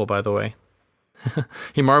in the Bible, by the way.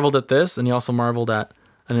 He marveled at this, and he also marveled at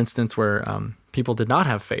an instance where people did not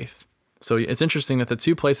have faith. So it's interesting that the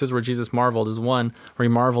two places where Jesus marveled is one where he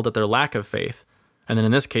marveled at their lack of faith, and then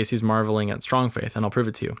in this case, he's marveling at strong faith, and I'll prove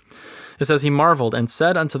it to you. It says, he marveled and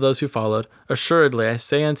said unto those who followed, assuredly, I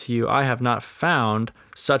say unto you, I have not found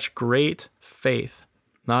such great faith,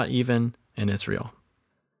 not even in Israel.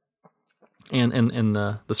 And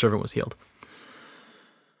the servant was healed.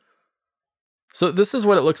 So this is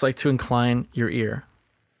what it looks like to incline your ear.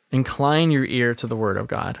 Incline your ear to the word of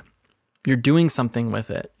God. You're doing something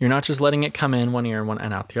with it. You're not just letting it come in one ear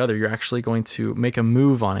and out the other. You're actually going to make a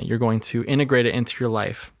move on it. You're going to integrate it into your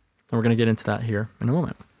life. And we're going to get into that here in a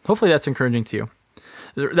moment. Hopefully that's encouraging to you.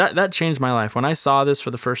 That changed my life. When I saw this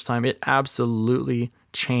for the first time, it absolutely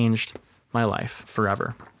changed my life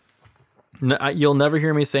forever. You'll never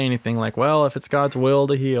hear me say anything like, well, if it's God's will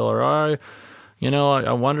to heal, or I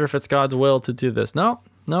wonder if it's God's will to do this. No.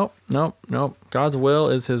 God's will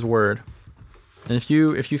is his word. And if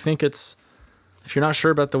you think if you're not sure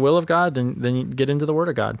about the will of God, then you get into the word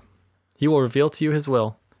of God. He will reveal to you his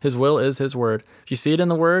will. His will is his word. If you see it in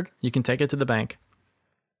the word, you can take it to the bank.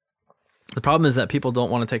 The problem is that people don't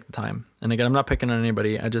want to take the time. And again, I'm not picking on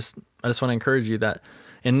anybody. I just want to encourage you that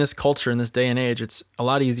in this culture, in this day and age, it's a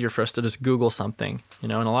lot easier for us to just Google something,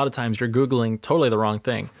 and a lot of times you're Googling totally the wrong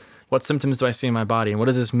thing. What symptoms do I see in my body? And what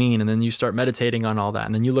does this mean? And then you start meditating on all that.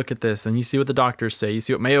 And then you look at this and you see what the doctors say. You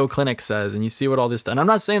see what Mayo Clinic says, and you see what all this stuff. And I'm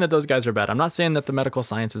not saying that those guys are bad. I'm not saying that the medical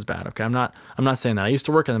science is bad. Okay. I'm not saying that. I used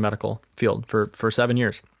to work in the medical field for 7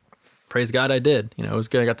 years. Praise God I did. It was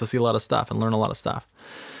good. I got to see a lot of stuff and learn a lot of stuff.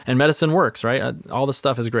 And medicine works, right? All this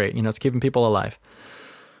stuff is great. It's keeping people alive.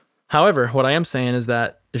 However, what I am saying is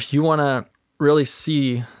that if you want to really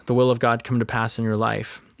see the will of God come to pass in your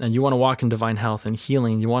life, and you want to walk in divine health and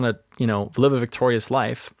healing, you want to, live a victorious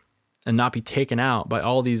life and not be taken out by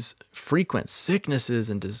all these frequent sicknesses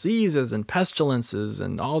and diseases and pestilences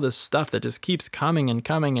and all this stuff that just keeps coming and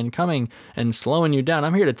coming and coming and slowing you down.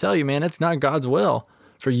 I'm here to tell you, man, it's not God's will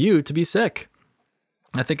for you to be sick.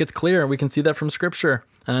 I think it's clear. We can see that from scripture.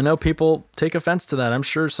 And I know people take offense to that. I'm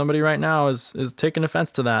sure somebody right now is taking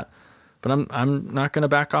offense to that. But I'm not going to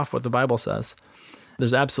back off what the Bible says.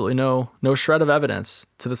 There's absolutely no shred of evidence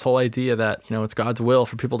to this whole idea that, it's God's will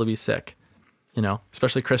for people to be sick,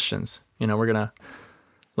 especially Christians. We're going to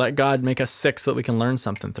let God make us sick so that we can learn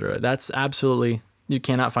something through it. That's absolutely, you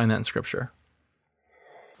cannot find that in scripture.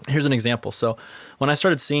 Here's an example. So when I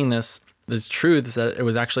started seeing these truths that it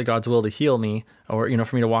was actually God's will to heal me, or,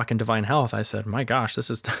 for me to walk in divine health, I said, my gosh, this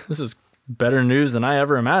is better news than I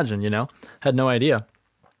ever imagined, had no idea.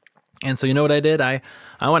 And so you know what I did? I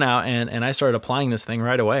went out and I started applying this thing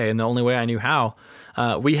right away. And the only way I knew how,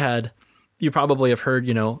 you probably have heard,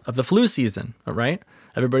 of the flu season, right?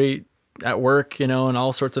 Everybody at work, and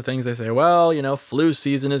all sorts of things. They say, well, flu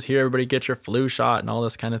season is here. Everybody get your flu shot and all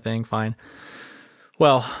this kind of thing. Fine.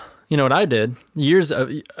 Well, you know what I did? Years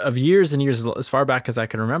and years, as far back as I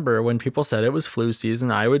can remember, when people said it was flu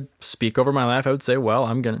season, I would speak over my life. I would say, well,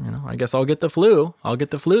 I'm going to, I guess I'll get the flu. I'll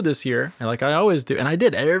get the flu this year, like I always do. And I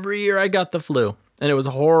did. Every year I got the flu, and it was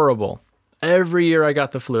horrible. Every year I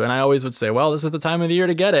got the flu, and I always would say, well, this is the time of the year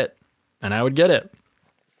to get it. And I would get it.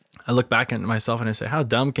 I look back at myself and I say, how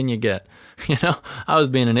dumb can you get? I was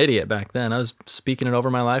being an idiot back then. I was speaking it over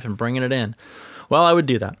my life and bringing it in. Well, I would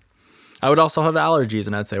do that. I would also have allergies,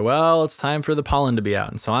 and I'd say, well, it's time for the pollen to be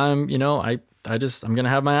out. And so I'm going to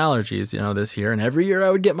have my allergies, this year. And every year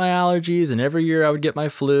I would get my allergies, and every year I would get my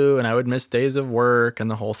flu, and I would miss days of work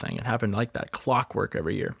and the whole thing. It happened like that, clockwork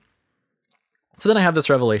every year. So then I have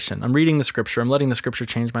this revelation. I'm reading the scripture. I'm letting the scripture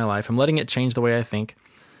change my life. I'm letting it change the way I think.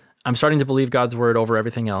 I'm starting to believe God's word over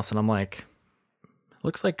everything else. And I'm like,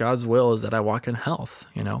 looks like God's will is that I walk in health,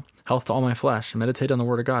 health to all my flesh, and meditate on the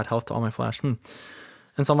word of God, health to all my flesh.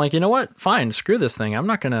 And so I'm like, you know what? Fine, screw this thing. I'm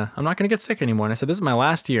not gonna get sick anymore. And I said, this is my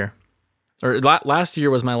last year, or last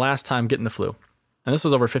year was my last time getting the flu, and this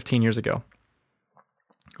was over 15 years ago.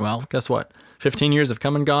 Well, guess what? 15 years have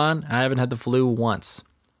come and gone. I haven't had the flu once,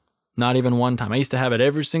 not even one time. I used to have it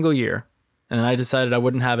every single year, and then I decided I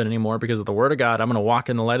wouldn't have it anymore because of the word of God. I'm gonna walk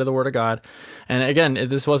in the light of the word of God. And again,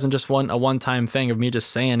 this wasn't just a one-time thing of me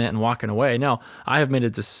just saying it and walking away. No, I have made a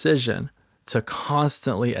decision to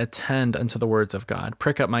constantly attend unto the words of God,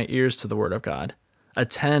 prick up my ears to the word of God,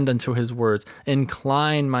 attend unto his words,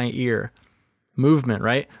 incline my ear, movement,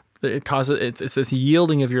 right? It's this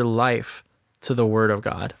yielding of your life to the word of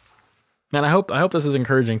God. Man, I hope this is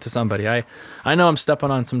encouraging to somebody. I know I'm stepping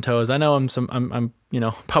on some toes. I know I'm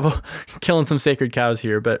probably killing some sacred cows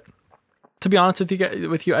here, but to be honest with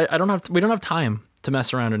you, we don't have time to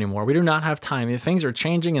mess around anymore. We do not have time. Things are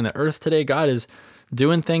changing in the earth today. God is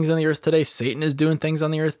doing things on the earth today. Satan is doing things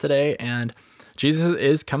on the earth today, and Jesus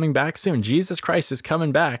is coming back soon. Jesus Christ is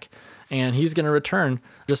coming back, and he's going to return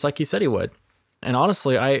just like he said he would. And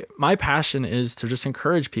honestly, my passion is to just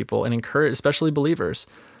encourage people, and encourage especially believers,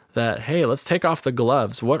 that, hey, let's take off the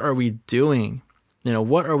gloves. What are we doing?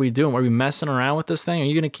 What are we doing? Are we messing around with this thing? Are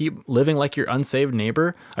you going to keep living like your unsaved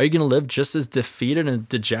neighbor? Are you going to live just as defeated and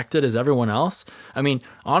dejected as everyone else? I mean,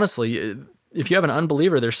 honestly, if you have an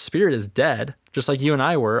unbeliever, their spirit is dead, just like you and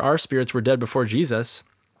I were. Our spirits were dead before Jesus.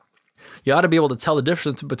 You ought to be able to tell the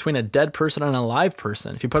difference between a dead person and a live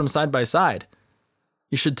person. If you put them side by side,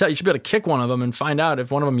 you should be able to kick one of them and find out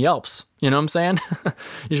if one of them yelps. You know what I'm saying?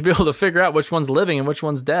 You should be able to figure out which one's living and which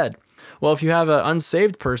one's dead. Well, if you have an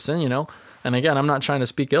unsaved person, and again, I'm not trying to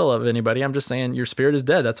speak ill of anybody. I'm just saying your spirit is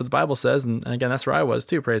dead. That's what the Bible says. And again, that's where I was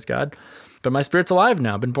too, praise God. But my spirit's alive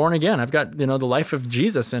now. I've been born again. I've got, the life of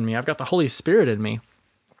Jesus in me. I've got the Holy Spirit in me.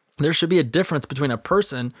 There should be a difference between a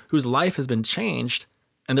person whose life has been changed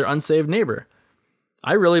and their unsaved neighbor.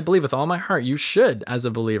 I really believe with all my heart, you should, as a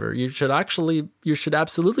believer, you should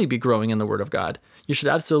absolutely be growing in the Word of God. You should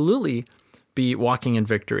absolutely be walking in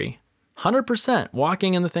victory. 100%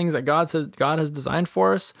 walking in the things that God has designed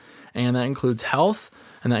for us. And that includes health,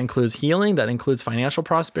 and that includes healing, that includes financial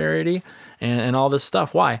prosperity, and all this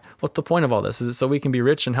stuff. Why? What's the point of all this? Is it so we can be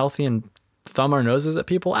rich and healthy and thumb our noses at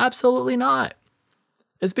people? Absolutely not.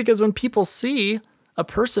 It's because when people see a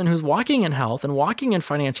person who's walking in health and walking in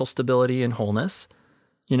financial stability and wholeness,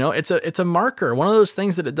 it's a marker. One of those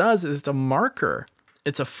things that it does is it's a marker.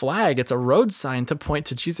 It's a flag. It's a road sign to point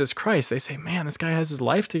to Jesus Christ. They say, man, this guy has his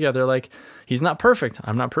life together. Like, he's not perfect.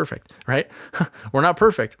 I'm not perfect, right? We're not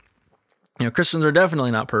perfect. Christians are definitely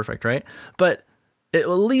not perfect, right? But it at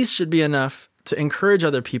least should be enough to encourage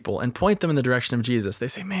other people and point them in the direction of Jesus. They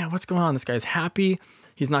say, man, what's going on? This guy's happy.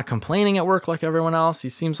 He's not complaining at work like everyone else. He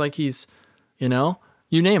seems like he's, you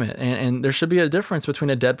name it. And there should be a difference between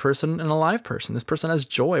a dead person and a live person. This person has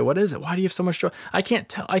joy. What is it? Why do you have so much joy? I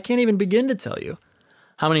can't even begin to tell you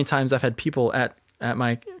how many times I've had people at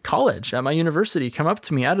my college, at my university, come up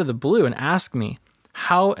to me out of the blue and ask me,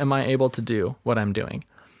 how am I able to do what I'm doing?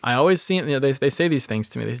 I always see, they say these things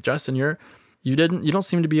to me. They say, Justin, you don't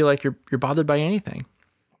seem to be like you're bothered by anything.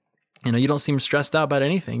 You don't seem stressed out about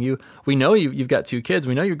anything. We know you've got 2 kids.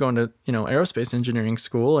 We know you're going to, aerospace engineering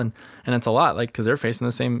school, and it's a lot, like, because they're facing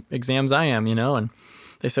the same exams I am, and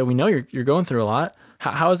they say, we know you're going through a lot.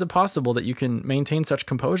 How is it possible that you can maintain such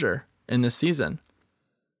composure in this season?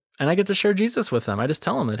 And I get to share Jesus with them. I just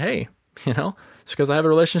tell them that, hey, it's because I have a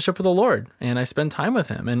relationship with the Lord and I spend time with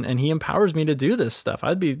him, and he empowers me to do this stuff.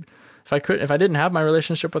 If I didn't have my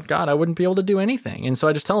relationship with God, I wouldn't be able to do anything. And so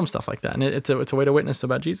I just tell them stuff like that. And it's a way to witness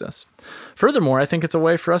about Jesus. Furthermore, I think it's a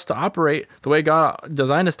way for us to operate the way God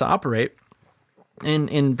designed us to operate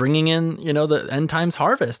in bringing in, the end times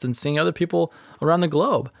harvest and seeing other people around the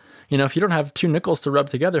globe. If you don't have two nickels to rub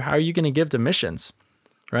together, how are you going to give to missions,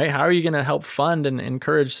 right? How are you going to help fund and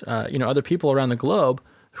encourage, other people around the globe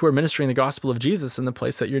who are ministering the gospel of Jesus in the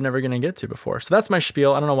place that you're never going to get to before? So that's my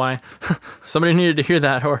spiel. I don't know why somebody needed to hear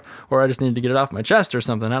that, or I just needed to get it off my chest or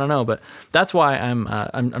something. I don't know, but that's why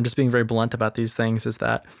I'm just being very blunt about these things, is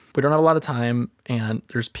that we don't have a lot of time, and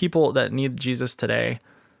there's people that need Jesus today.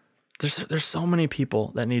 There's so many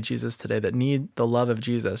people that need Jesus today, that need the love of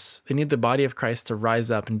Jesus. They need the body of Christ to rise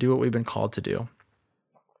up and do what we've been called to do.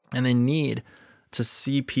 And they need to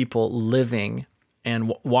see people living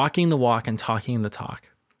and walking the walk and talking the talk.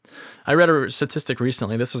 I read a statistic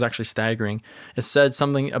recently. This was actually staggering. It said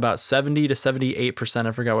something about 70 to 78%.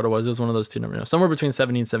 I forgot what it was. It was one of those two numbers. Somewhere between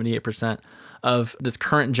 70 and 78% of this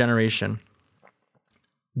current generation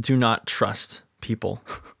do not trust people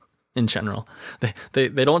in general. They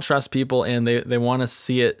don't trust people, and they want to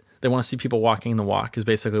see it. They want to see people walking the walk, is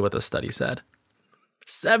basically what the study said.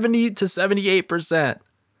 70 to 78%.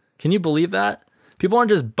 Can you believe that? People aren't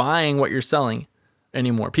just buying what you're selling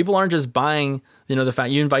anymore. People aren't just buying, the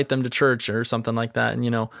fact you invite them to church or something like that, and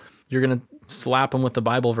you're going to slap them with the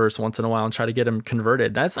Bible verse once in a while and try to get them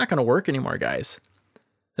converted. That's not going to work anymore, guys.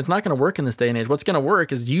 It's not going to work in this day and age. What's going to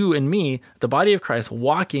work is you and me, the body of Christ,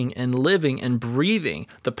 walking and living and breathing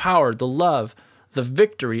the power, the love, the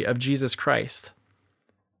victory of Jesus Christ.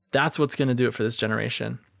 That's what's going to do it for this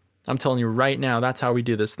generation. I'm telling you right now, that's how we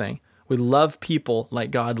do this thing. We love people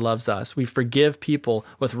like God loves us. We forgive people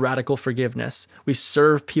with radical forgiveness. We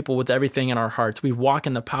serve people with everything in our hearts. We walk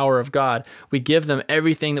in the power of God. We give them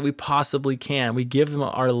everything that we possibly can. We give them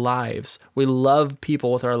our lives. We love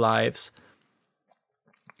people with our lives.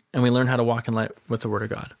 And we learn how to walk in light with the Word of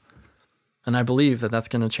God. And I believe that that's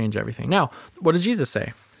going to change everything. Now, what did Jesus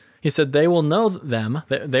say? He said, they will know them,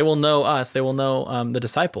 they will know us, they will know the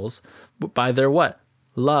disciples by their what?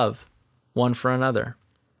 Love one for another.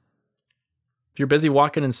 If you're busy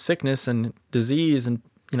walking in sickness and disease and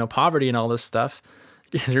poverty and all this stuff,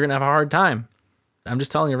 you're going to have a hard time. I'm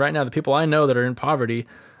just telling you right now, the people I know that are in poverty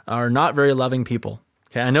are not very loving people.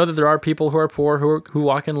 Okay, I know that there are people who are poor who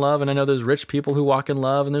walk in love, and I know there's rich people who walk in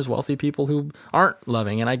love, and there's wealthy people who aren't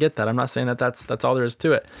loving, and I get that. I'm not saying that that's all there is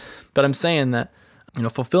to it, but I'm saying that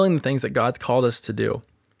fulfilling the things that God's called us to do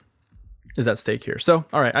is at stake here. So,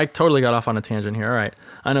 all right, I totally got off on a tangent here. All right,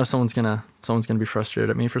 I know someone's gonna be frustrated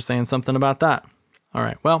at me for saying something about that. All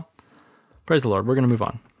right, well, praise the Lord. We're gonna move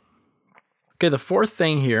on. Okay, the fourth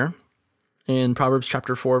thing here in Proverbs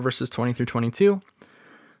chapter 4, verses 20 through 22.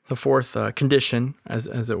 The fourth condition, as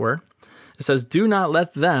it were, it says, do not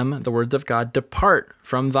let them, the words of God, depart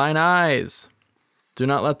from thine eyes. Do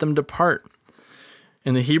not let them depart.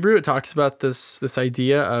 In the Hebrew, it talks about this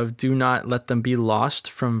idea of do not let them be lost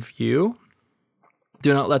from view.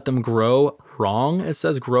 Do not let them grow wrong. It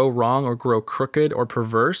says grow wrong or grow crooked or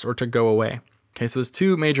perverse or to go away. Okay, so there's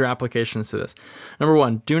two major applications to this. Number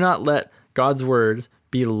one, do not let God's word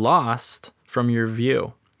be lost from your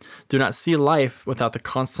view. Do not see life without the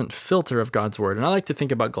constant filter of God's word. And I like to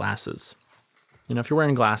think about glasses. If you're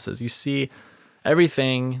wearing glasses, you see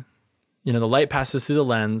everything, the light passes through the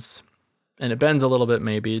lens, and it bends a little bit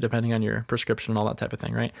maybe, depending on your prescription and all that type of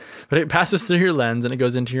thing, right? But it passes through your lens, and it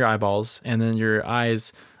goes into your eyeballs, and then your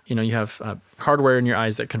eyes, you have hardware in your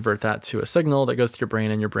eyes that convert that to a signal that goes to your brain,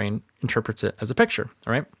 and your brain interprets it as a picture,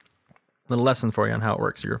 all right? Little lesson for you on how it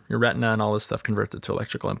works. Your retina and all this stuff converts it to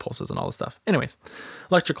electrical impulses and all this stuff. Anyways,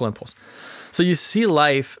 electrical impulse. So you see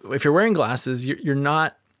life, if you're wearing glasses, you're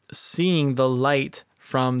not seeing the light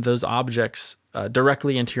from those objects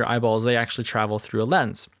directly into your eyeballs. They actually travel through a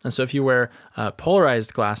lens. And so if you wear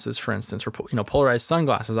polarized glasses, for instance, or polarized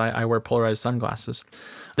sunglasses, I wear polarized sunglasses,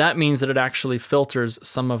 that means that it actually filters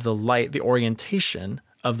some of the light, the orientation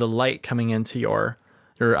of the light coming into your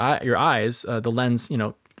eyes, the lens,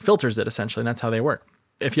 filters it essentially, and that's how they work.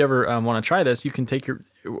 If you ever want to try this, you can take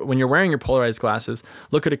when you're wearing your polarized glasses,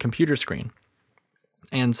 look at a computer screen.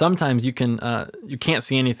 And sometimes you can't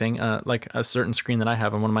see anything like a certain screen that I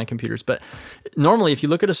have on one of my computers. But normally, if you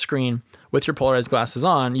look at a screen with your polarized glasses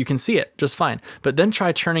on, you can see it just fine. But then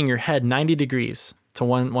try turning your head 90 degrees to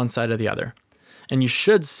one side or the other. And you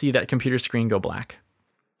should see that computer screen go black.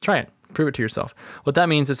 Try it. Prove it to yourself. What that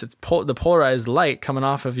means is the polarized light coming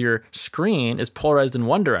off of your screen is polarized in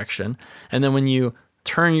one direction. And then when you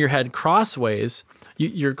turn your head crossways,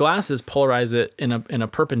 your glasses polarize it in a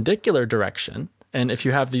perpendicular direction. And if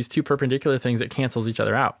you have these two perpendicular things, it cancels each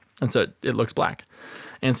other out. And so it looks black.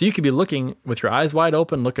 And so you could be looking with your eyes wide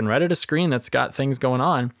open, looking right at a screen that's got things going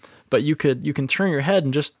on, but you can turn your head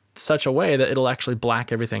in just such a way that it'll actually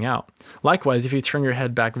black everything out. Likewise, if you turn your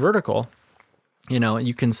head back vertical,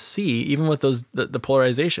 You can see, even with the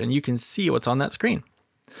polarization, you can see what's on that screen.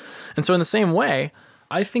 And so in the same way,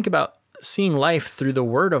 I think about seeing life through the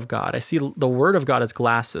Word of God. I see the Word of God as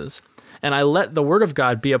glasses, and I let the Word of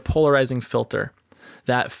God be a polarizing filter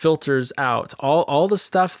that filters out all the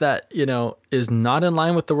stuff that, is not in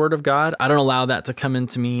line with the Word of God. I don't allow that to come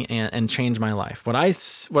into me and change my life. What I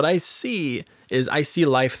see is I see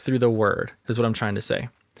life through the Word, is what I'm trying to say.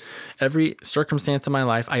 Every circumstance in my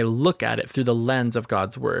life, I look at it through the lens of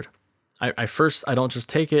God's Word. I don't just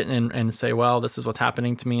take it and say, well, this is what's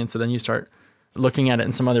happening to me. And so then you start looking at it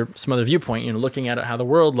in some other viewpoint, looking at it how the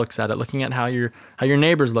world looks at it, looking at how your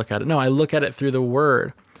neighbors look at it. No, I look at it through the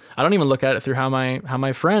Word. I don't even look at it through how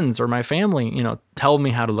my friends or my family, tell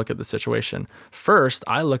me how to look at the situation. First,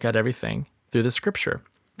 I look at everything through the Scripture,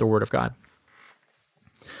 the Word of God.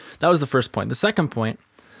 That was the first point. The second point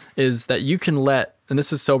is that you can and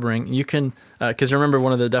this is sobering, you can, because remember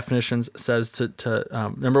one of the definitions says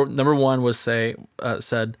number one was said,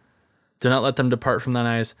 do not let them depart from thine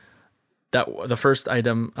eyes. That the first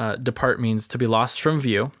item, depart, means to be lost from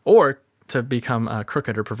view or to become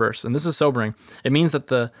crooked or perverse. And this is sobering. It means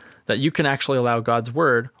that you can actually allow God's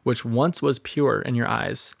Word, which once was pure in your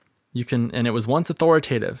eyes, and it was once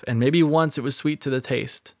authoritative, and maybe once it was sweet to the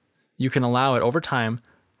taste, you can allow it over time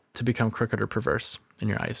to become crooked or perverse in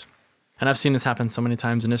your eyes. And I've seen this happen so many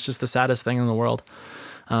times, and it's just the saddest thing in the world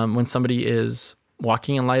when somebody is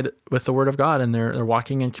walking in light with the Word of God, and they're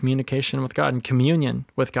walking in communication with God and communion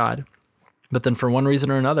with God. But then for one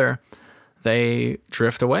reason or another, they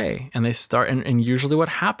drift away and they start, and usually what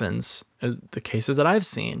happens is the cases that I've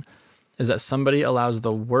seen is that somebody allows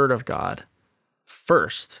the Word of God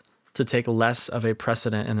first to take less of a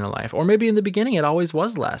precedent in their life. Or maybe in the beginning, it always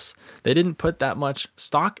was less. They didn't put that much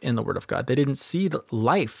stock in the Word of God. They didn't see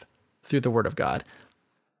life through the Word of God.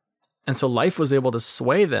 And so life was able to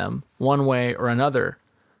sway them one way or another.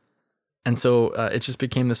 And so it just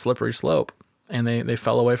became the slippery slope. And they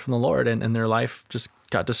fell away from the Lord, and their life just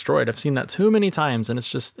got destroyed. I've seen that too many times, and it's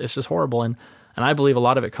just horrible. And I believe a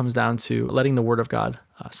lot of it comes down to letting the Word of God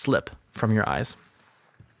slip from your eyes.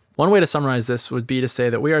 One way to summarize this would be to say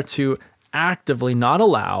that we are to actively not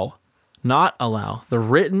allow the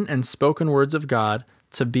written and spoken words of God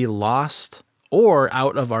to be lost or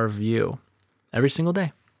out of our view every single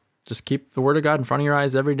day. Just keep the Word of God in front of your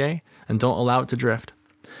eyes every day and don't allow it to drift.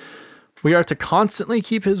 We are to constantly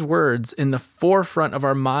keep His words in the forefront of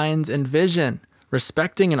our minds and vision,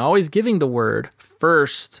 respecting and always giving the Word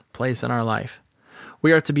first place in our life.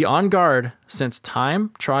 We are to be on guard since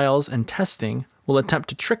time, trials, and testing will attempt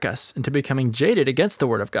to trick us into becoming jaded against the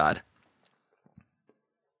Word of God.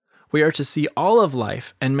 We are to see all of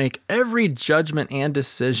life and make every judgment and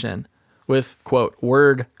decision with, quote,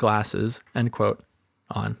 word glasses, end quote,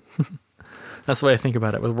 on. That's the way I think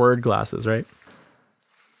about it, with word glasses, right?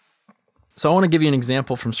 So I want to give you an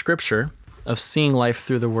example from Scripture of seeing life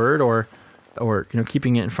through the Word or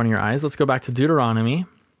keeping it in front of your eyes. Let's go back to Deuteronomy.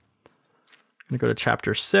 I'm going to go to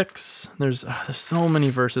chapter 6. There's so many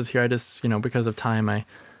verses here. I just, because of time, I'm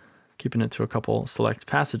keeping it to a couple select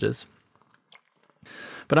passages.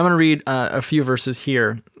 But I'm going to read a few verses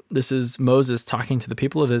here. This is Moses talking to the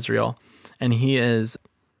people of Israel, and he is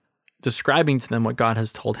describing to them what God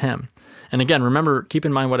has told him. And again, remember, keep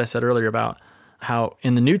in mind what I said earlier about how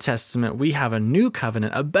in the New Testament, we have a new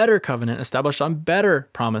covenant, a better covenant established on better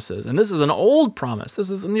promises. And this is an old promise. This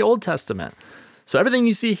is in the Old Testament. So everything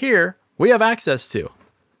you see here, we have access to.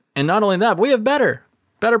 And not only that, but we have better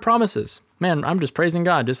promises. Man, I'm just praising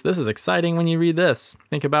God. This is exciting when you read this.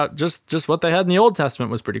 Think about just what they had in the Old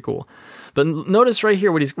Testament was pretty cool. But notice right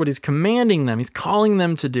here what he's commanding them. He's calling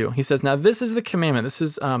them to do. He says, now this is the commandment. This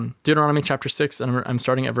is Deuteronomy chapter 6, and I'm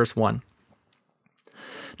starting at verse 1.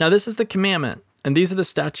 Now this is the commandment, and these are the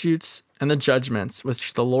statutes and the judgments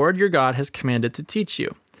which the Lord your God has commanded to teach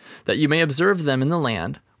you, that you may observe them in the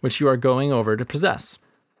land which you are going over to possess,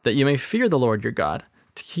 that you may fear the Lord your God,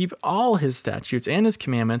 to keep all his statutes and his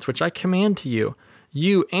commandments which I command to you,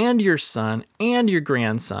 you and your son and your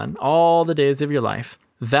grandson, all the days of your life,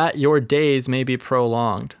 that your days may be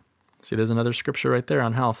prolonged. See, there's another scripture right there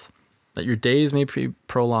on health, that your days may be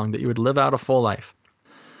prolonged, that you would live out a full life.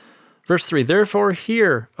 Verse 3, therefore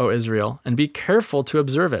hear, O Israel, and be careful to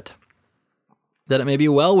observe it, that it may be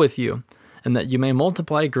well with you, and that you may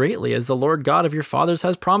multiply greatly as the Lord God of your fathers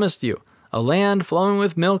has promised you, a land flowing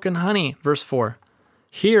with milk and honey. Verse 4,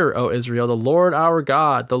 hear, O Israel, the Lord our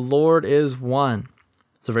God, the Lord is one.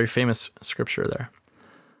 It's a very famous scripture there.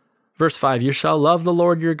 Verse 5, you shall love the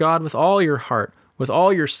Lord your God with all your heart, with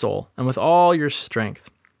all your soul, and with all your strength.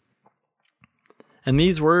 And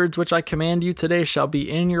these words which I command you today shall be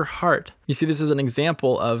in your heart. You see, this is an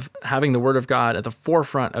example of having the word of God at the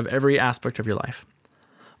forefront of every aspect of your life.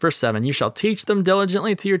 Verse 7, you shall teach them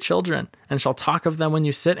diligently to your children, and shall talk of them when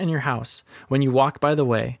you sit in your house, when you walk by the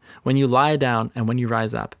way, when you lie down, and when you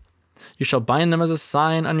rise up. You shall bind them as a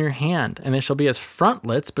sign on your hand, and they shall be as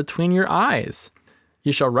frontlets between your eyes.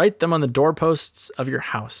 You shall write them on the doorposts of your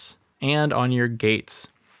house and on your gates.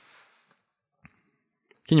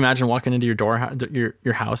 Can you imagine walking into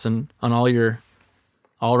your house and on all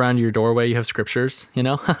around your doorway you have scriptures, you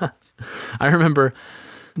know? I remember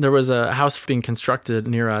there was a house being constructed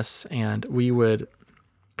near us, and we would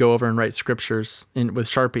go over and write scriptures with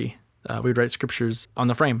Sharpie. We'd write scriptures on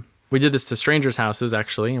the frame. We did this to strangers' houses,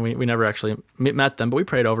 actually, and we never actually met them, but we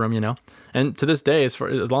prayed over them, you know? And to this day, as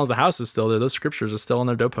long as the house is still there, those scriptures are still on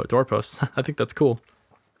their doorposts. I think that's cool.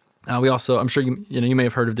 We also, I'm sure you may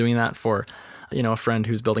have heard of doing that for a friend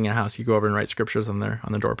who's building a house. You go over and write scriptures on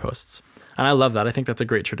the doorposts. And I love that. I think that's a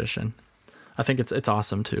great tradition. I think it's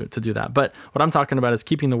awesome to do that. But what I'm talking about is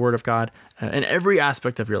keeping the word of God in every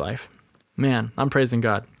aspect of your life. Man, I'm praising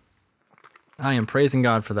God. I am praising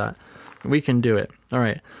God for that. We can do it. All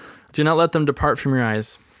right. Do not let them depart from your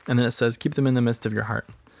eyes. And then it says, keep them in the midst of your heart.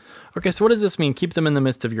 Okay, so what does this mean? Keep them in the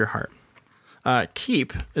midst of your heart.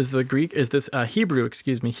 Keep is this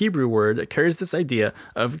Hebrew word that carries this idea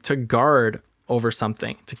of to guard over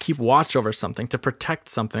something, to keep watch over something, to protect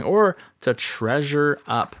something, or to treasure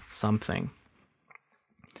up something.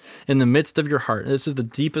 In the midst of your heart. This is the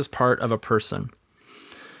deepest part of a person.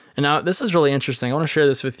 And now this is really interesting. I want to share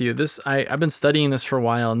this with you. I've been studying this for a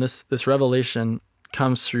while, and this revelation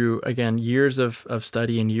comes through, again, years of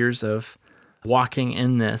study and years of walking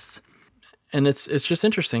in this. And it's just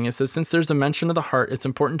interesting. It says, since there's a mention of the heart, it's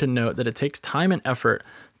important to note that it takes time and effort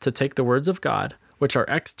to take the words of God, which are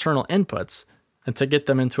external inputs, and to get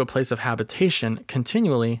them into a place of habitation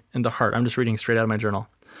continually in the heart. I'm just reading straight out of my journal.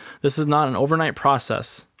 This is not an overnight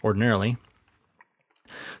process, ordinarily.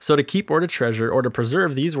 So to keep or to treasure or to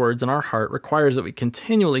preserve these words in our heart requires that we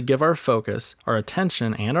continually give our focus, our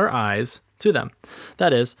attention, and our eyes to them.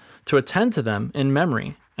 That is, to attend to them in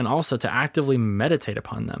memory, and also to actively meditate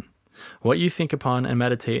upon them. What you think upon and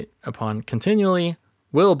meditate upon continually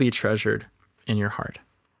will be treasured in your heart.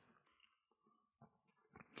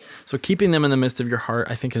 So keeping them in the midst of your heart,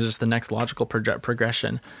 I think, is just the next logical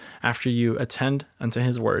progression. After you attend unto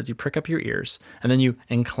his words, you prick up your ears, and then you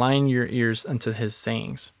incline your ears unto his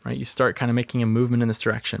sayings, right? You start kind of making a movement in this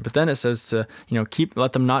direction. But then it says to,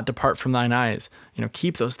 let them not depart from thine eyes.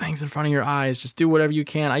 Keep those things in front of your eyes. Just do whatever you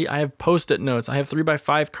can. I have Post-it notes. I have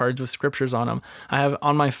 3x5 cards with scriptures on them. I have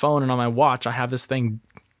on my phone and on my watch, I have this thing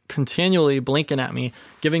continually blinking at me,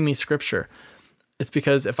 giving me scripture. It's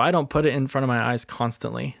because if I don't put it in front of my eyes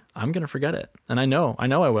constantly, I'm going to forget it. And I know I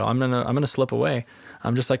will. I'm going to slip away.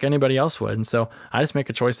 I'm just like anybody else would. And so I just make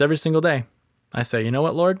a choice every single day. I say, you know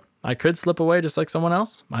what, Lord? I could slip away just like someone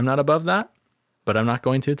else. I'm not above that, but I'm not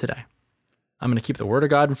going to today. I'm going to keep the word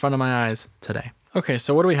of God in front of my eyes today. Okay,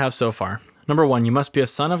 so what do we have so far? Number 1, you must be a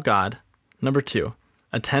son of God. Number 2,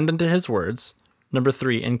 attend unto his words. Number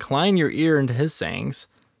 3, incline your ear into his sayings.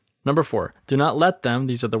 Number 4, do not let them,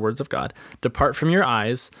 these are the words of God, depart from your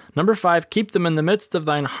eyes. Number 5, keep them in the midst of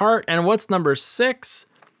thine heart. And what's number 6?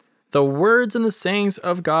 The words and the sayings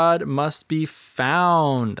of God must be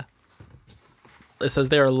found. It says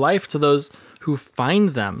they are life to those who find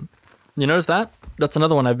them. You notice that? That's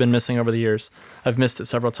another one I've been missing over the years. I've missed it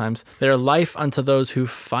several times. They are life unto those who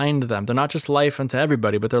find them. They're not just life unto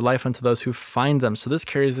everybody, but they're life unto those who find them. So this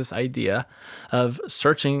carries this idea of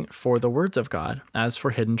searching for the words of God as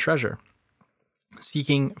for hidden treasure,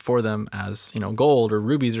 seeking for them as, gold or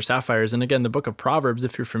rubies or sapphires. And again, the book of Proverbs,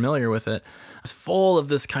 if you're familiar with it, is full of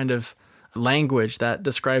this kind of language that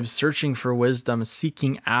describes searching for wisdom,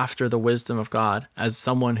 seeking after the wisdom of God as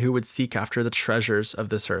someone who would seek after the treasures of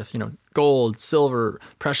this earth. Gold, silver,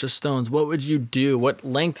 precious stones. What would you do? What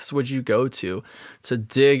lengths would you go to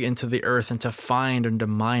dig into the earth and to find and to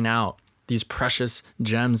mine out these precious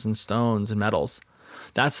gems and stones and metals?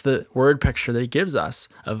 That's the word picture that he gives us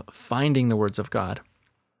of finding the words of God.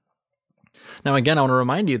 Now, again, I want to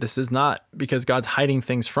remind you, this is not because God's hiding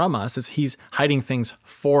things from us. He's hiding things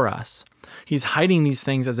for us. He's hiding these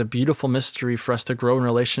things as a beautiful mystery for us to grow in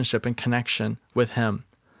relationship and connection with him.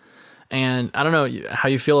 And I don't know how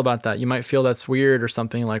you feel about that. You might feel that's weird or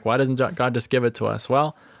something, like, why doesn't God just give it to us?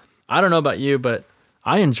 Well, I don't know about you, but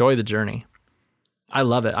I enjoy the journey. I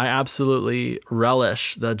love it. I absolutely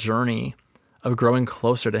relish the journey of growing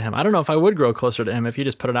closer to him. I don't know if I would grow closer to him if he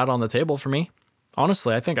just put it out on the table for me.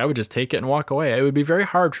 Honestly, I think I would just take it and walk away. It would be very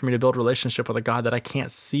hard for me to build a relationship with a God that I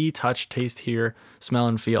can't see, touch, taste, hear, smell,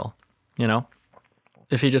 and feel,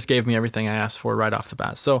 if he just gave me everything I asked for right off the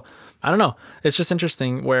bat. So I don't know. It's just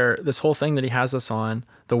interesting where this whole thing that he has us on,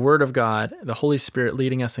 the Word of God, the Holy Spirit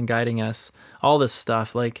leading us and guiding us, all this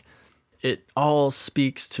stuff, like it all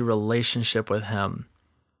speaks to relationship with him,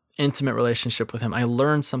 intimate relationship with him. I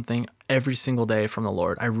learn something every single day from the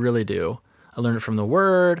Lord. I really do. I learn it from the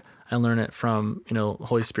Word. I learn it from,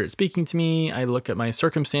 Holy Spirit speaking to me. I look at my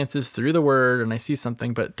circumstances through the Word and I see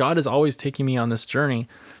something, but God is always taking me on this journey.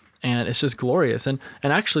 And it's just glorious. And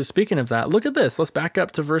actually, speaking of that, look at this. Let's back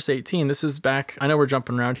up to verse 18. This is back. I know we're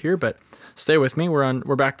jumping around here, but stay with me.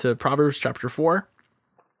 We're back to Proverbs chapter 4.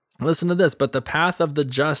 Listen to this. But the path of the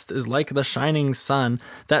just is like the shining sun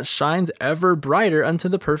that shines ever brighter unto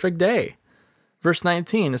the perfect day. Verse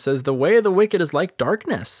 19, it says, the way of the wicked is like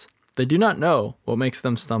darkness. They do not know what makes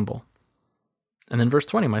them stumble. And then verse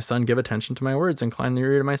 20, my son, give attention to my words, incline the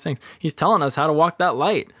ear to my sayings. He's telling us how to walk that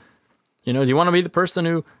light. Do you want to be the person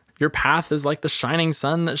who your path is like the shining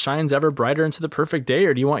sun that shines ever brighter into the perfect day?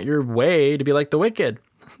 Or do you want your way to be like the wicked?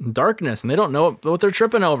 Darkness, and they don't know what they're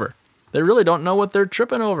tripping over. They really don't know what they're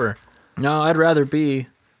tripping over. No, I'd rather be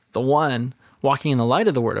the one walking in the light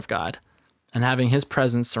of the Word of God and having his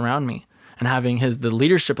presence surround me and having the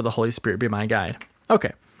leadership of the Holy Spirit be my guide.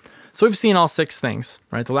 Okay, so we've seen all 6 things,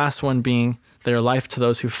 right? The last one being they are life to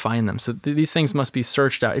those who find them. So these things must be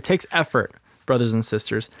searched out. It takes effort, brothers and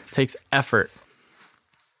sisters. It takes effort.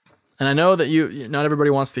 And I know that not everybody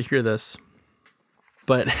wants to hear this,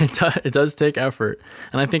 but it does take effort.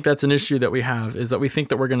 And I think that's an issue that we have, is that we think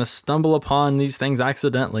that we're going to stumble upon these things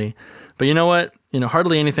accidentally. But you know what?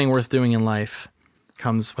 Hardly anything worth doing in life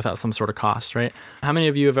comes without some sort of cost, right? How many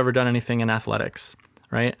of you have ever done anything in athletics,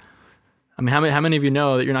 right? I mean, how many of you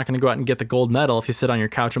know that you're not going to go out and get the gold medal if you sit on your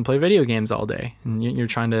couch and play video games all day? And you're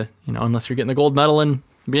trying to, unless you're getting the gold medal and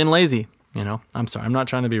being lazy. I'm sorry. I'm not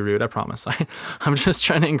trying to be rude. I promise. I'm just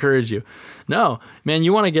trying to encourage you. No, man,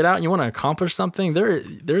 you want to get out and you want to accomplish something.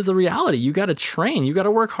 There's the reality. You got to train. You got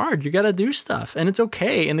to work hard. You got to do stuff. And it's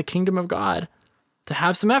okay in the kingdom of God to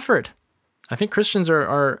have some effort. I think Christians there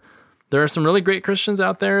are some really great Christians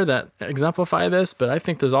out there that exemplify this, but I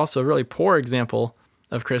think there's also a really poor example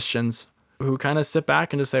of Christians who kind of sit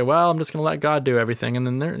back and just say, well, I'm just going to let God do everything. And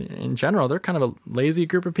then they're kind of a lazy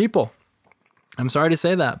group of people. I'm sorry to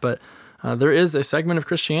say that, but there is a segment of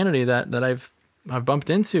Christianity that I've bumped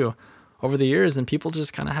into over the years, and people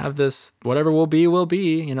just kind of have this, whatever will be,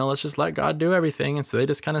 let's just let God do everything. And so they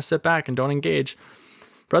just kind of sit back and don't engage.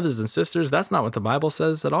 Brothers and sisters, that's not what the Bible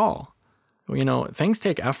says at all. Things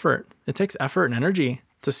take effort. It takes effort and energy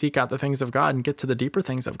to seek out the things of God and get to the deeper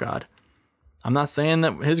things of God. I'm not saying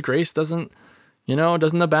that his grace doesn't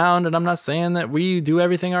abound, and I'm not saying that we do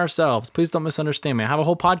everything ourselves. Please don't misunderstand me. I have a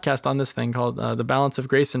whole podcast on this thing called The Balance of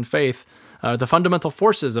Grace and Faith, The Fundamental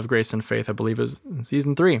Forces of Grace and Faith, I believe is in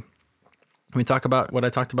season 3. We talk about what I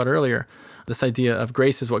talked about earlier, this idea of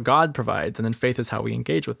grace is what God provides, and then faith is how we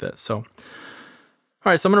engage with it. So, all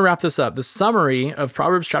right, so I'm going to wrap this up. The summary of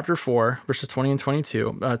Proverbs chapter 4, verses 20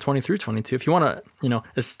 through 22, if you want to,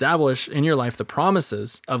 establish in your life the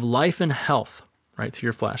promises of life and health, right, to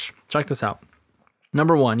your flesh. Check this out.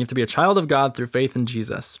 Number 1, you have to be a child of God through faith in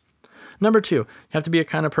Jesus. Number 2, you have to be a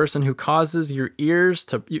kind of person who causes your ears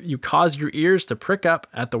to prick up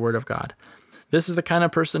at the Word of God. This is the kind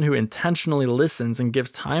of person who intentionally listens and gives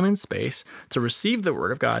time and space to receive the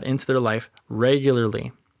Word of God into their life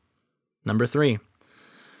regularly. Number 3,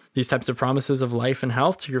 these types of promises of life and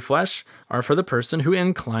health to your flesh are for the person who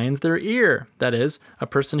inclines their ear. That is, a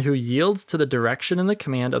person who yields to the direction and the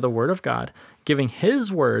command of the Word of God, giving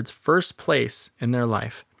His words first place in their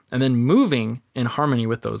life, and then moving in harmony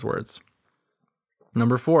with those words.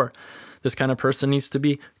 Number 4, this kind of person needs to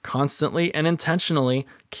be constantly and intentionally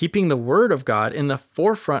keeping the Word of God in the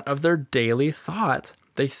forefront of their daily thought.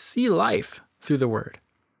 They see life through the Word,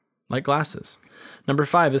 like glasses. Number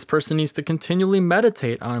 5, this person needs to continually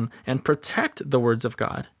meditate on and protect the words of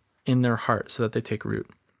God in their heart so that they take root.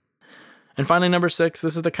 And finally, number 6,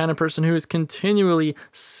 this is the kind of person who is continually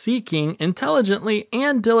seeking intelligently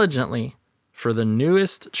and diligently for the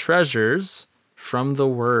newest treasures from the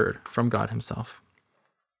Word, from God Himself.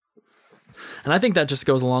 And I think that just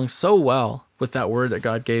goes along so well with that word that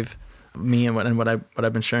God gave me and what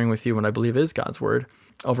I've been sharing with you, what I believe is God's word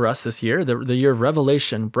over us this year, the year of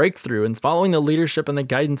revelation, breakthrough, and following the leadership and the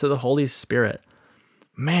guidance of the Holy Spirit.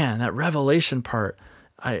 Man, that revelation part,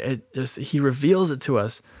 He reveals it to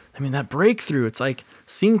us. I mean, that breakthrough, it's like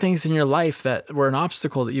seeing things in your life that were an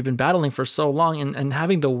obstacle that you've been battling for so long, and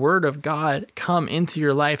having the Word of God come into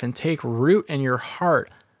your life and take root in your heart.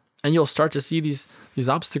 And you'll start to see these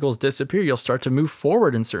obstacles disappear. You'll start to move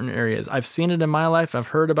forward in certain areas. I've seen it in my life. I've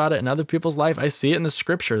heard about it in other people's life. I see it in the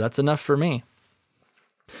Scripture. That's enough for me.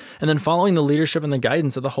 And then following the leadership and the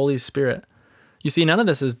guidance of the Holy Spirit. You see, none of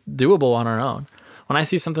this is doable on our own. When I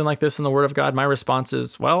see something like this in the Word of God, my response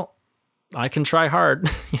is, well, I can try hard,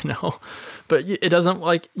 but it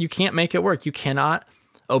doesn't, you can't make it work. You cannot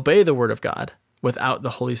obey the Word of God without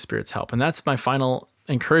the Holy Spirit's help. And that's my final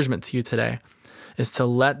encouragement to you today, is to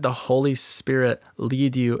let the Holy Spirit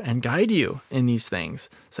lead you and guide you in these things.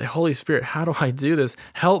 Say, Holy Spirit, how do I do this?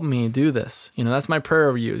 Help me do this. That's my prayer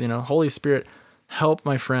over you. Holy Spirit, help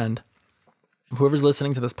my friend, whoever's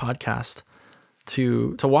listening to this podcast,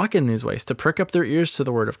 to walk in these ways, to prick up their ears to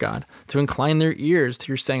the Word of God, to incline their ears to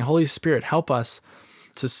your saying, Holy Spirit, help us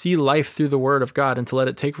to see life through the Word of God and to let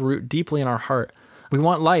it take root deeply in our heart. We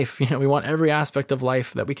want life, we want every aspect of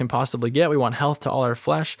life that we can possibly get. We want health to all our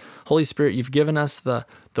flesh. Holy Spirit, you've given us the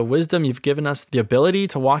wisdom, you've given us the ability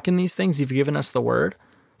to walk in these things, you've given us the Word.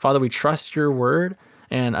 Father, we trust your Word,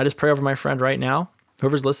 and I just pray over my friend right now,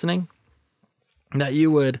 whoever's listening, that you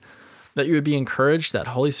would be encouraged that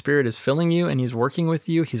Holy Spirit is filling you and he's working with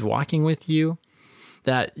you, he's walking with you,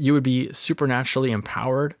 that you would be supernaturally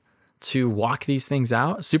empowered to walk these things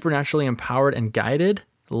out, supernaturally empowered and guided,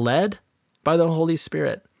 led by the Holy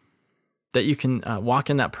Spirit, that you can walk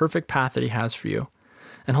in that perfect path that he has for you.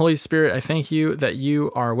 And Holy Spirit, I thank you that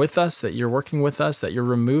you are with us, that you're working with us, that you're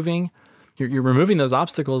removing those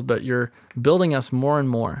obstacles, but you're building us more and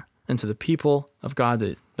more into the people of God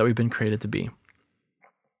that we've been created to be.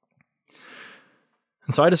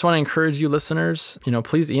 And so I just want to encourage you listeners,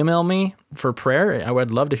 please email me for prayer. I would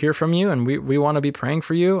love to hear from you, and we want to be praying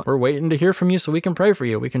for you. We're waiting to hear from you so we can pray for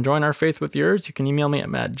you. We can join our faith with yours. You can email me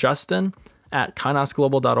at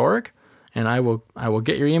justin@kainosglobal.org, and I will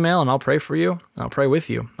get your email and I'll pray for you. I'll pray with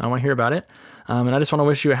you. I want to hear about it. And I just want to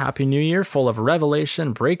wish you a happy new year full of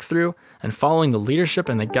revelation, breakthrough, and following the leadership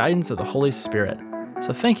and the guidance of the Holy Spirit.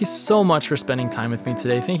 So thank you so much for spending time with me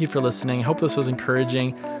today. Thank you for listening. I hope this was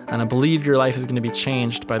encouraging, and I believe your life is going to be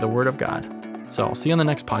changed by the Word of God. So I'll see you on the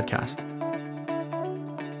next podcast.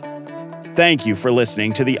 Thank you for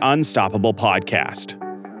listening to the Unstoppable Podcast.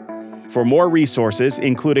 For more resources,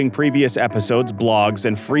 including previous episodes, blogs,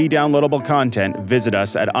 and free downloadable content, visit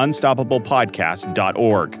us at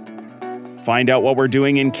unstoppablepodcast.org. Find out what we're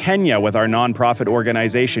doing in Kenya with our nonprofit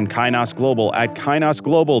organization Kainos Global at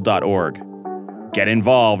kainosglobal.org. Get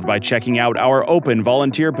involved by checking out our open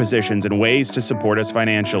volunteer positions and ways to support us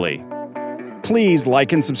financially. Please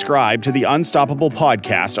like and subscribe to the Unstoppable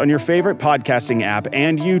Podcast on your favorite podcasting app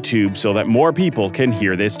and YouTube so that more people can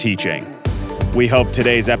hear this teaching. We hope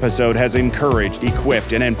today's episode has encouraged,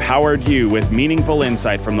 equipped, and empowered you with meaningful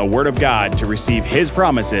insight from the Word of God to receive His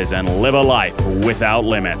promises and live a life without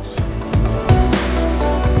limits.